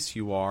what race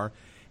you are.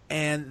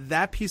 And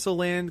that piece of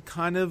land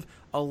kind of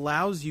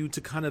allows you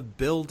to kind of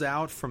build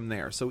out from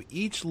there. So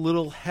each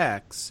little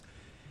hex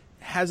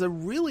has a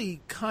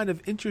really kind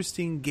of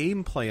interesting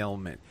gameplay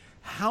element.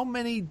 How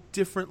many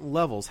different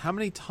levels, how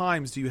many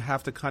times do you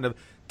have to kind of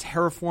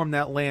terraform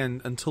that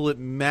land until it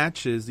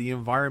matches the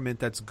environment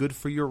that's good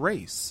for your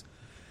race?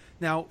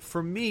 Now,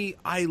 for me,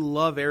 I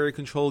love area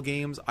control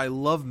games. I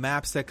love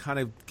maps that kind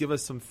of give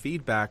us some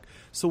feedback.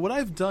 So what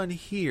I've done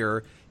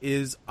here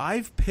is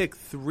I've picked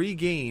 3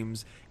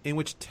 games in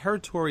which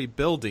territory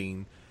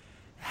building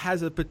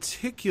has a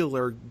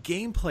particular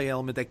gameplay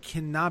element that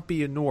cannot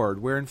be ignored,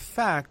 where in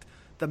fact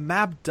the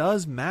map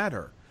does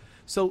matter.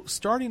 So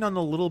starting on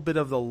a little bit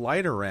of the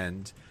lighter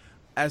end,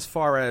 as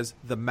far as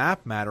the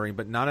map mattering,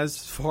 but not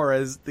as far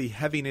as the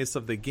heaviness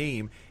of the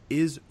game,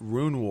 is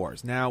Rune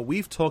Wars. Now,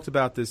 we've talked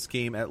about this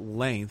game at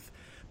length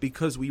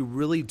because we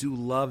really do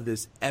love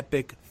this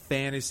epic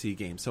fantasy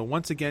game. So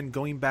once again,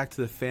 going back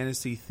to the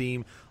fantasy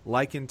theme,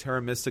 like in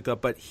Terra Mystica,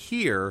 but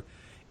here,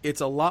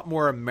 it's a lot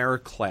more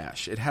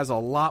Americlash. It has a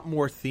lot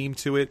more theme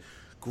to it,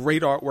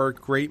 great artwork,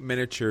 great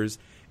miniatures,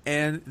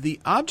 and the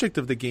object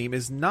of the game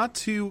is not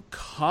to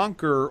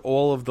conquer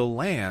all of the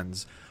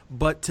lands,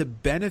 but to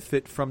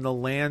benefit from the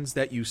lands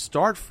that you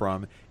start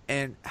from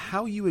and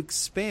how you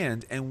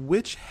expand and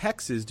which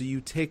hexes do you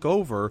take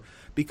over,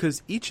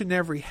 because each and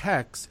every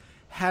hex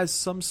has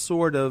some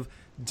sort of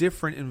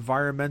different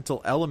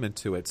environmental element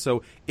to it.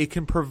 So it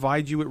can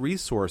provide you with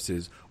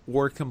resources,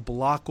 or it can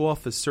block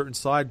off a certain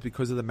side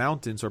because of the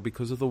mountains or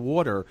because of the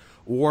water,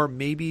 or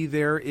maybe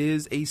there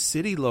is a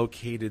city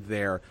located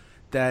there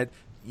that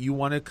you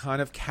want to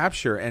kind of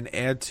capture and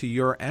add to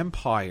your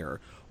empire.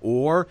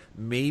 Or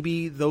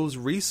maybe those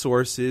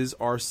resources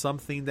are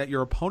something that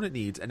your opponent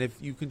needs, and if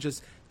you can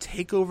just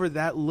take over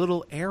that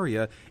little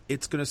area,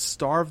 it's going to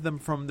starve them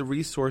from the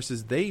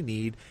resources they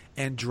need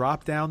and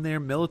drop down their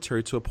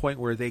military to a point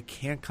where they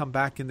can't come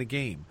back in the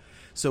game.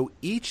 So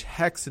each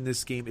hex in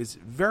this game is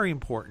very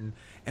important,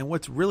 and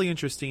what's really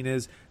interesting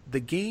is the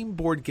game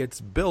board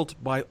gets built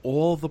by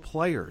all the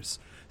players.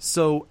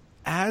 So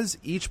as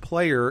each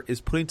player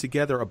is putting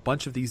together a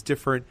bunch of these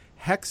different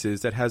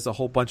hexes that has a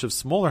whole bunch of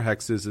smaller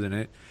hexes in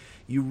it,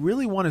 you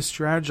really want to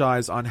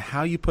strategize on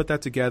how you put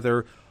that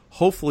together.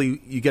 Hopefully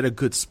you get a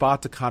good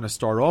spot to kind of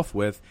start off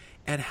with,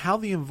 and how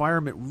the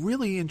environment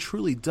really and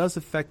truly does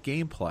affect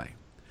gameplay.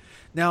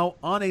 Now,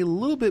 on a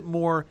little bit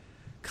more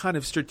kind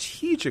of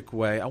strategic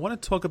way, I want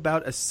to talk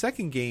about a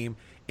second game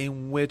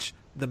in which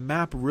the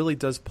map really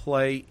does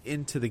play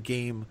into the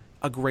game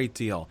a great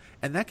deal,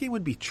 and that game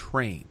would be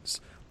Trains.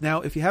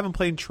 Now, if you haven't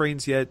played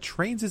Trains yet,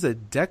 Trains is a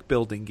deck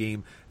building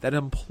game that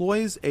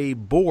employs a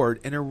board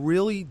in a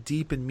really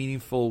deep and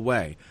meaningful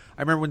way.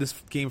 I remember when this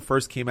game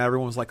first came out,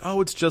 everyone was like, oh,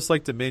 it's just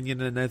like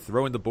Dominion, and then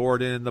throwing the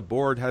board in. The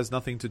board has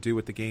nothing to do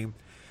with the game.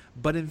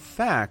 But in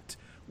fact,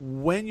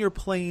 when you're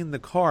playing the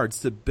cards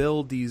to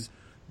build these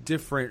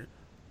different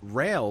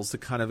rails to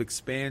kind of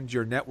expand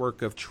your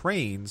network of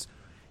trains,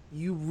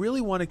 you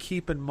really want to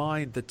keep in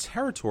mind the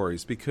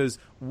territories, because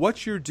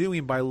what you're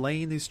doing by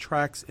laying these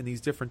tracks in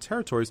these different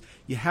territories,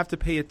 you have to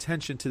pay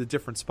attention to the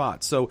different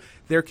spots. So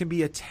there can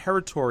be a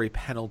territory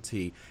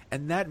penalty,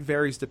 and that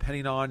varies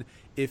depending on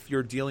if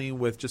you're dealing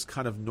with just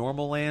kind of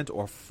normal land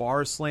or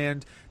forest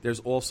land.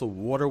 There's also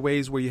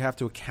waterways where you have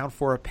to account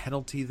for a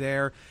penalty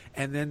there.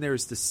 And then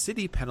there's the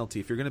city penalty.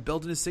 If you're going to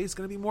build in a city, it's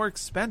going to be more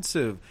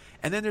expensive.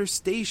 And then there's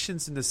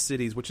stations in the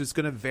cities, which is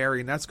going to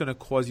vary, and that's going to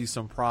cause you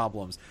some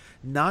problems.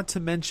 Not to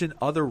mention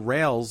other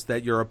rails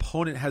that your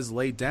opponent has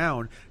laid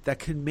down that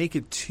can make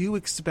it too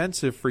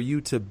expensive for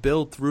you to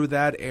build through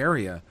that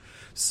area.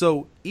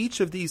 So each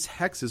of these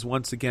hexes,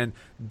 once again,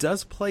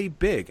 does play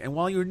big. And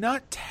while you're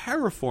not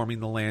terraforming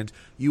the land,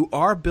 you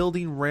are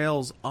building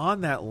rails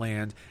on that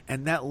land,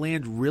 and that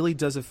land really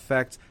does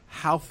affect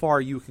how far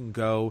you can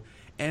go.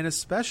 And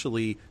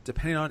especially,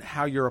 depending on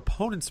how your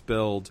opponents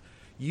build,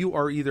 you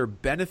are either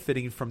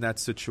benefiting from that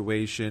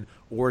situation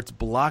or it's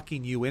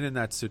blocking you in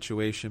that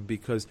situation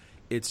because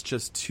it's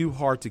just too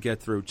hard to get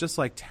through, just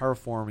like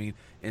terraforming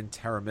in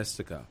Terra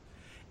Mystica.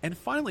 And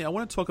finally, I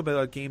want to talk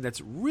about a game that's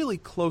really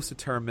close to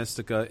Terra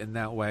Mystica in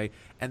that way,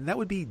 and that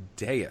would be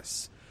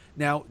Deus.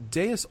 Now,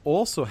 Deus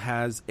also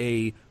has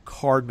a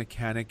card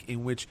mechanic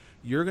in which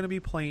you're going to be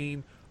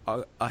playing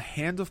a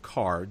hand of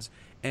cards,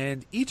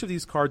 and each of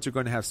these cards are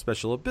going to have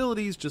special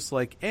abilities, just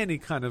like any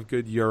kind of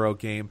good Euro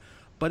game.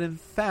 But in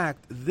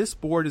fact, this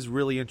board is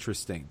really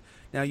interesting.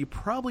 Now, you've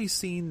probably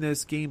seen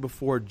this game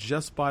before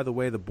just by the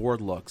way the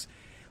board looks.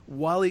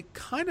 While it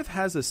kind of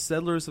has a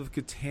Settlers of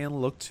Catan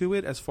look to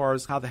it as far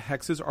as how the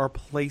hexes are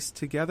placed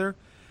together,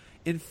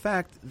 in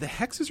fact, the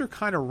hexes are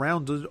kind of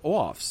rounded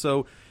off.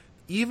 So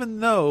even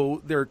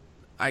though they're,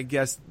 I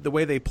guess, the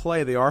way they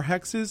play, they are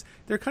hexes,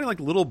 they're kind of like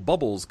little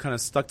bubbles kind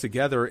of stuck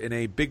together in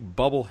a big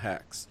bubble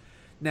hex.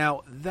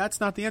 Now, that's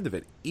not the end of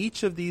it.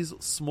 Each of these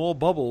small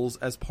bubbles,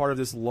 as part of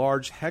this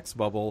large hex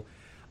bubble,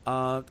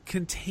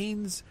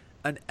 contains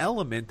an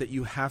element that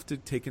you have to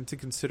take into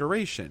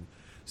consideration.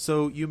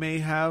 So you may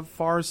have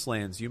forest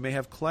lands, you may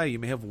have clay, you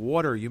may have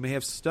water, you may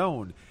have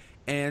stone.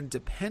 And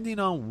depending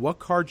on what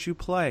cards you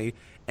play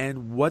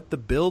and what the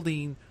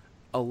building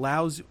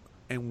allows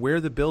and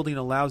where the building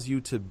allows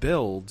you to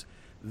build,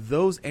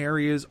 those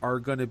areas are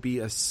going to be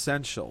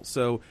essential.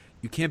 So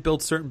you can't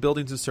build certain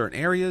buildings in certain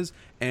areas,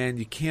 and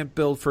you can't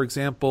build, for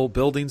example,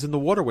 buildings in the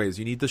waterways.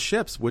 You need the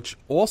ships, which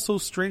also,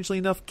 strangely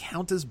enough,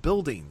 count as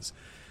buildings.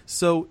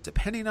 So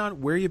depending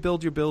on where you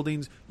build your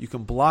buildings, you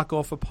can block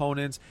off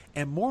opponents,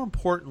 and more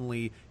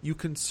importantly, you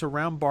can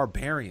surround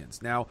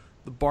barbarians. Now,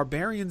 the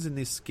barbarians in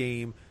this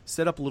game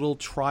set up little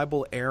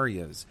tribal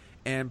areas,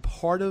 and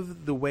part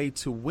of the way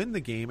to win the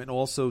game and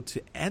also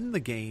to end the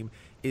game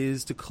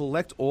is to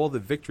collect all the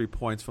victory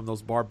points from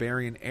those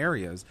barbarian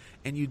areas,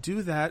 and you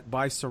do that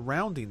by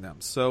surrounding them.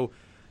 So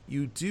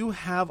you do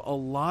have a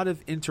lot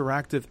of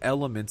interactive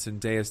elements in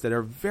Deus that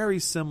are very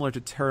similar to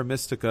Terra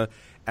Mystica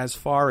as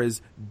far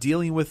as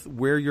dealing with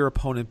where your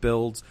opponent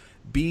builds,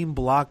 being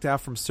blocked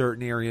out from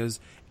certain areas,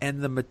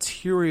 and the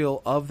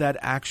material of that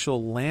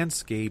actual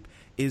landscape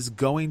is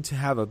going to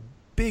have a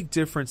big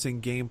difference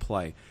in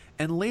gameplay.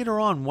 And later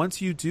on,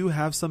 once you do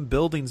have some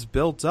buildings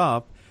built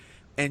up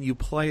and you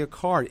play a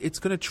card, it's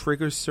going to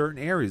trigger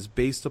certain areas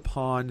based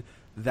upon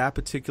that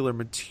particular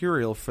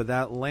material for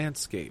that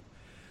landscape.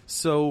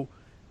 So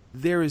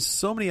there is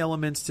so many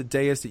elements to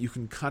Deus that you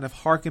can kind of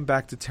harken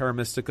back to Terra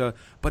Mystica,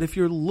 but if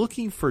you're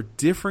looking for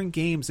different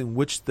games in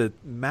which the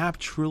map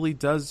truly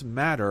does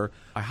matter,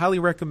 I highly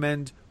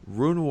recommend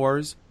Rune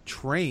Wars,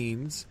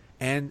 Trains,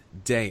 and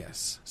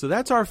Deus. So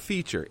that's our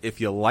feature. If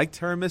you like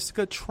Terra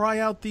Mystica, try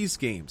out these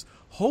games.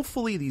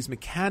 Hopefully these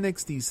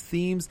mechanics, these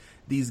themes,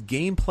 these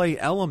gameplay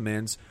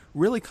elements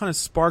really kind of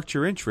sparked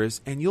your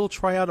interest, and you'll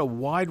try out a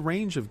wide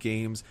range of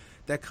games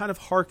that kind of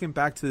harken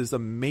back to this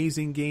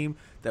amazing game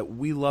that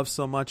we love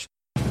so much.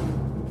 And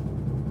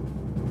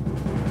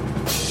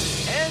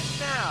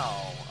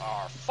now,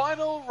 our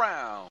final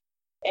round.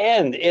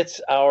 And it's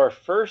our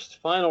first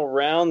final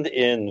round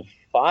in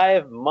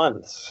 5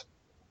 months.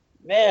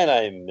 Man,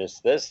 I miss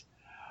this.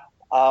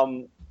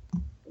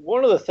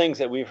 One of the things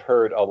that we've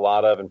heard a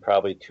lot of, and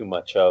probably too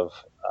much of,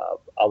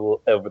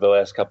 over the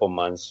last couple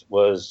months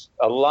was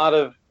a lot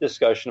of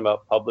discussion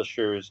about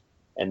publishers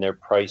and their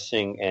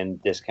pricing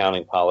and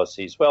discounting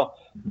policies. Well,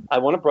 I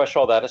want to brush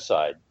all that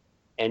aside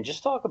and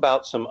just talk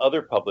about some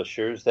other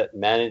publishers that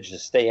manage to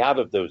stay out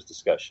of those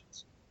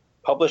discussions.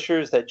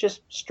 Publishers that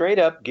just straight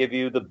up give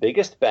you the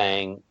biggest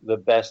bang, the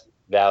best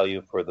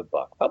value for the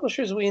buck.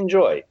 Publishers we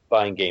enjoy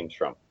buying games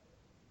from.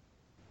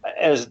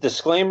 As a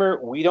disclaimer,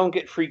 we don't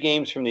get free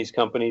games from these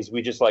companies.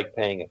 We just like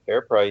paying a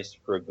fair price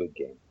for a good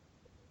game.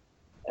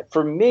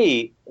 For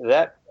me,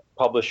 that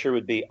publisher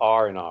would be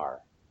R&R,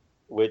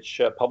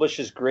 which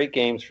publishes great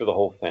games for the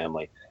whole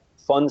family.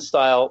 Fun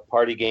style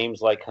party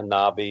games like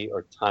Hanabi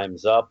or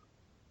Time's Up.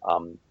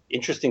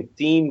 Interesting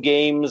theme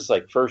games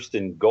like First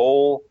and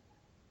Goal.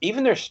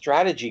 Even their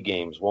strategy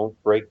games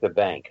won't break the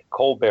bank.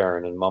 Coal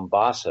Baron and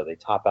Mombasa, they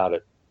top out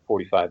at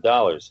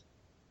 $45.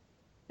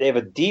 They have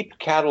a deep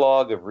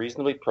catalog of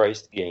reasonably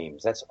priced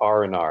games. That's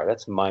R&R.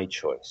 That's my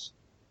choice.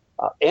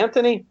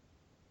 Anthony,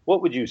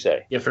 what would you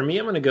say? Yeah, for me,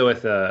 I'm going to go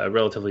with a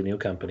relatively new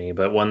company,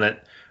 but one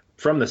that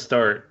from the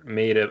start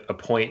made a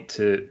point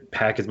to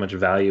pack as much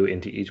value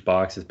into each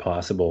box as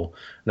possible.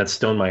 And that's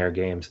Stonemaier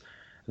Games.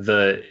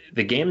 The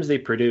games they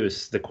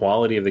produce, the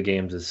quality of the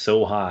games is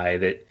so high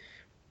that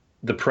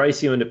the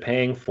price you end up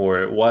paying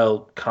for it,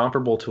 while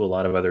comparable to a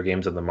lot of other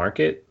games on the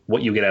market,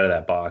 what you get out of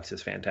that box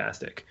is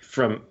fantastic.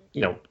 From,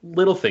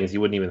 little things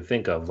you wouldn't even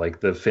think of, like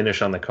the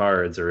finish on the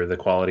cards or the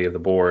quality of the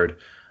board.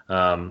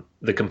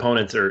 The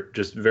components are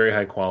just very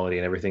high quality,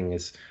 and everything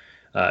is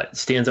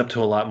stands up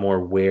to a lot more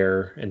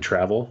wear and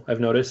travel, I've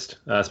noticed,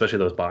 especially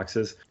those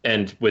boxes.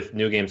 And with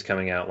new games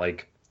coming out,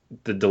 like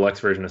the deluxe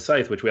version of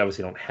Scythe, which we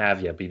obviously don't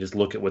have yet, but you just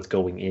look at what's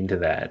going into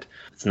that.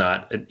 It's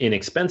not an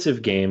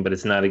inexpensive game, but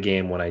it's not a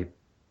game when I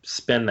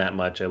spend that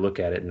much, I look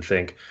at it and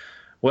think,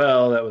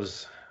 well, that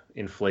was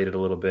inflated a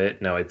little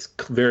bit. No, it's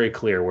very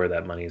clear where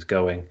that money is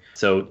going.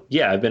 So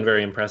yeah, I've been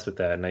very impressed with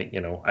that.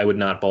 And I would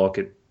not balk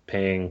at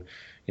paying,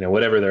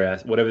 whatever their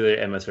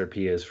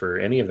MSRP is for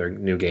any of their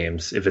new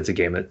games, if it's a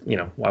game that,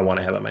 I want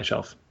to have on my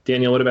shelf.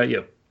 Daniel, what about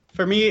you?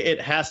 For me, it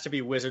has to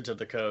be Wizards of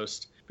the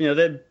Coast.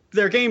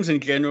 Their games in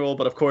general,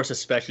 but of course,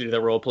 especially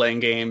their role-playing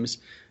games.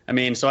 I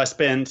mean, so I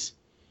spent,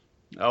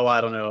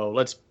 I don't know,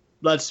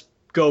 let's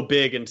go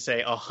big and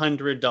say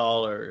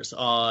 $100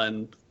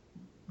 on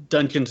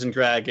Dungeons &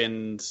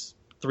 Dragons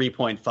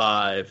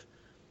 3.5.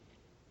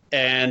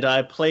 And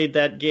I played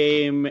that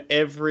game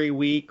every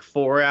week,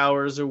 4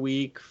 hours a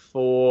week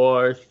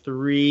for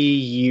 3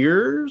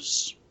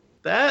 years.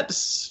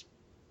 That's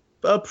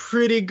a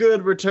pretty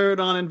good return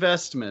on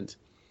investment.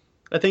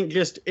 I think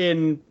just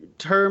in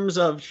terms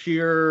of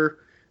sheer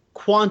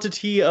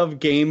quantity of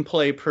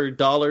gameplay per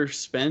dollar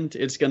spent,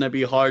 it's going to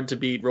be hard to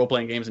beat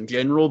role-playing games in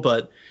general,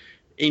 but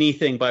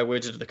anything by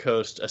Wizards of the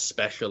Coast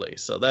especially.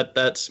 So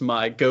that's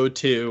my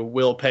go-to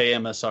will pay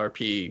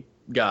MSRP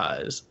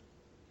guys.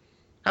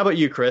 How about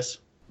you, Chris?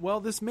 Well,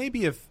 this may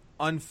be an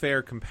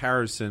unfair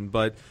comparison,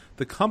 but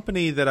the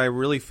company that I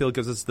really feel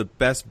gives us the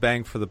best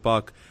bang for the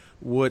buck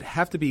would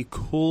have to be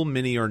Cool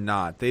Mini or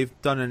Not. They've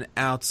done an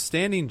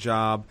outstanding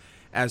job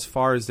as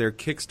far as their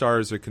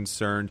Kickstarters are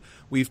concerned.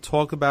 We've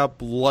talked about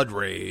Blood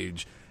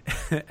Rage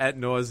ad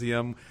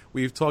nauseum.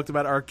 We've talked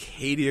about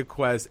Arcadia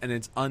Quest and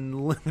its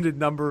unlimited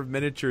number of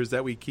miniatures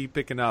that we keep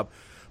picking up.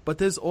 But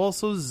there's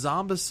also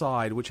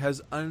Zombicide, which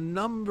has a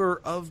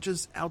number of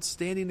just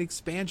outstanding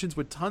expansions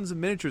with tons of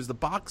miniatures. The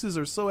boxes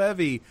are so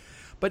heavy.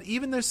 But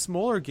even their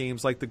smaller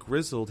games like The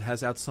Grizzled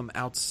has out some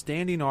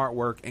outstanding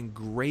artwork and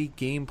great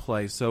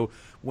gameplay. So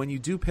when you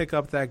do pick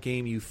up that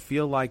game, you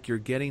feel like you're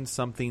getting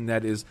something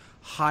that is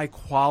high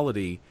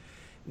quality.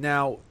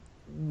 Now,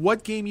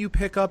 what game you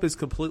pick up is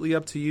completely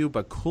up to you,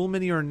 but Cool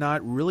Mini or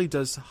Not really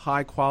does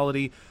high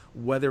quality,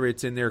 whether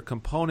it's in their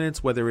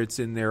components, whether it's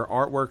in their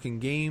artwork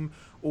and game,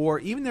 or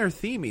even their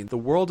theming. The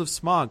World of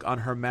Smog on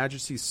Her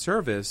Majesty's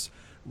Service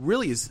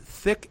really is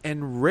thick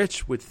and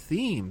rich with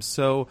themes.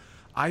 So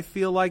I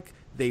feel like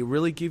they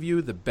really give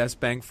you the best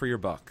bang for your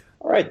buck.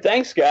 All right,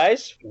 thanks,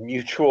 guys.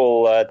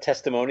 Mutual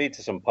testimony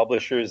to some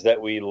publishers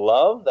that we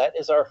love. That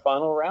is our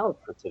final round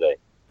for today.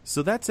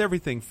 So that's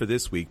everything for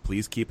this week.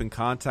 Please keep in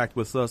contact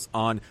with us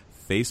on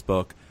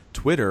Facebook,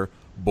 Twitter,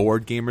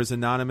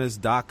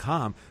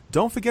 BoardGamersAnonymous.com.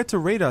 Don't forget to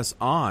rate us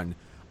on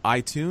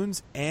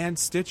iTunes and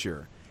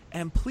Stitcher.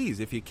 And please,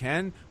 if you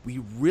can, we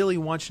really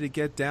want you to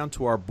get down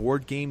to our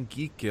Board Game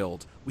Geek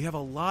Guild. We have a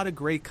lot of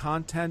great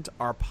content,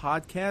 our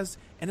podcast,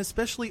 and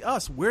especially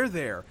us. We're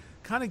there.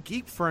 Kind of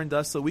geek friend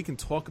us so we can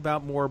talk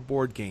about more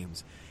board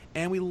games.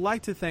 And we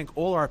like to thank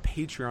all our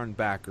Patreon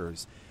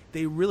backers.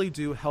 They really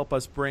do help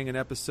us bring an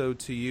episode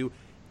to you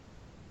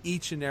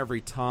each and every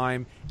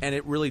time, and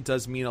it really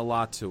does mean a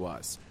lot to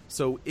us.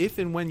 So if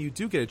and when you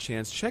do get a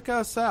chance, check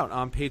us out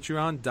on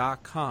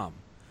patreon.com.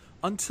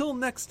 Until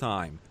next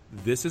time,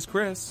 this is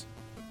Chris.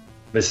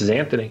 This is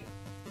Anthony.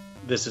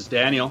 This is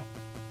Daniel.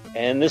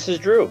 And this is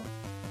Drew.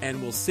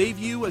 And we'll save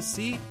you a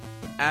seat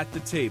at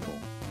the table.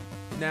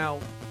 Now,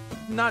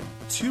 not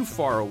too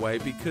far away,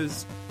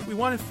 because we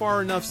want it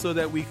far enough so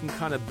that we can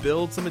kind of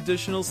build some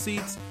additional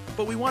seats,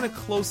 but we want it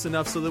close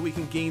enough so that we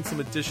can gain some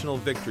additional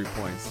victory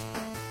points.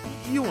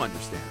 You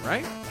understand,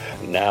 right?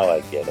 Now I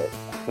get it.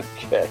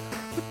 Okay.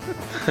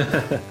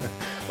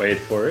 Wait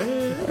for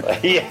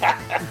it.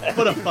 Yeah.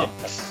 What a bump.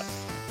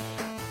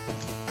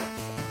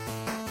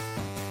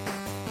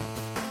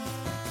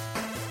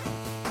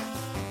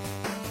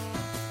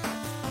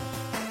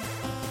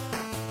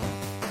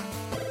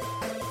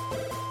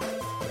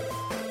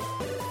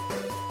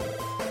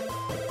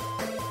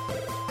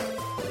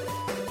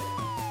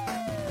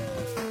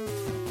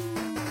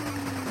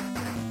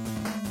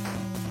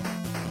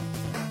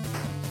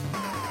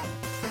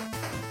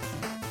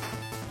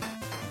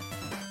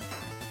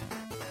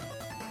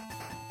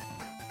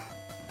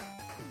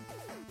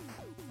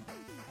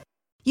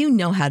 You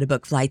know how to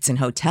book flights and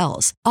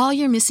hotels. All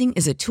you're missing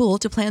is a tool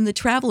to plan the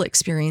travel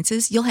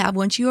experiences you'll have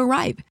once you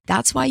arrive.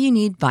 That's why you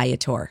need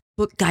Viator.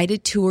 Book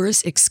guided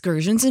tours,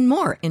 excursions, and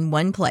more in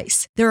one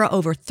place. There are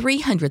over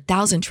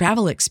 300,000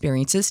 travel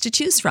experiences to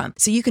choose from,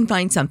 so you can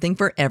find something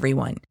for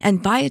everyone.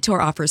 And Viator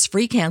offers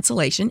free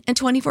cancellation and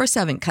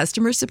 24/7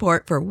 customer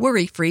support for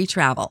worry-free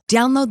travel.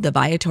 Download the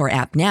Viator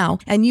app now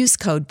and use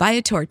code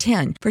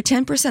Viator10 for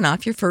 10%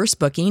 off your first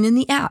booking in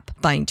the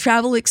app. Find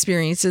travel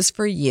experiences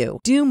for you.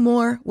 Do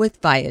more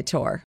with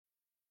Viator.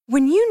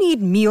 When you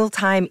need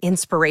mealtime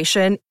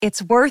inspiration,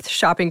 it's worth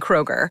shopping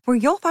Kroger, where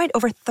you'll find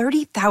over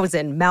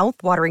 30,000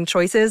 mouth-watering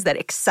choices that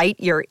excite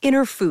your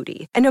inner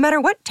foodie. And no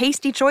matter what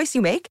tasty choice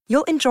you make,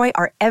 you'll enjoy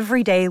our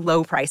everyday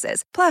low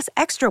prices, plus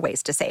extra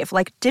ways to save,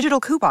 like digital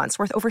coupons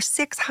worth over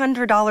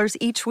 $600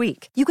 each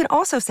week. You can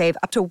also save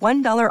up to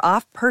 $1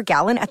 off per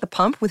gallon at the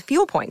pump with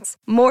fuel points.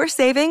 More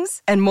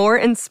savings and more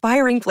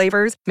inspiring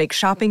flavors make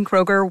shopping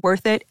Kroger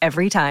worth it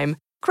every time.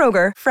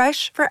 Kroger,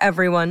 fresh for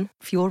everyone.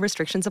 Fuel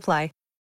restrictions apply.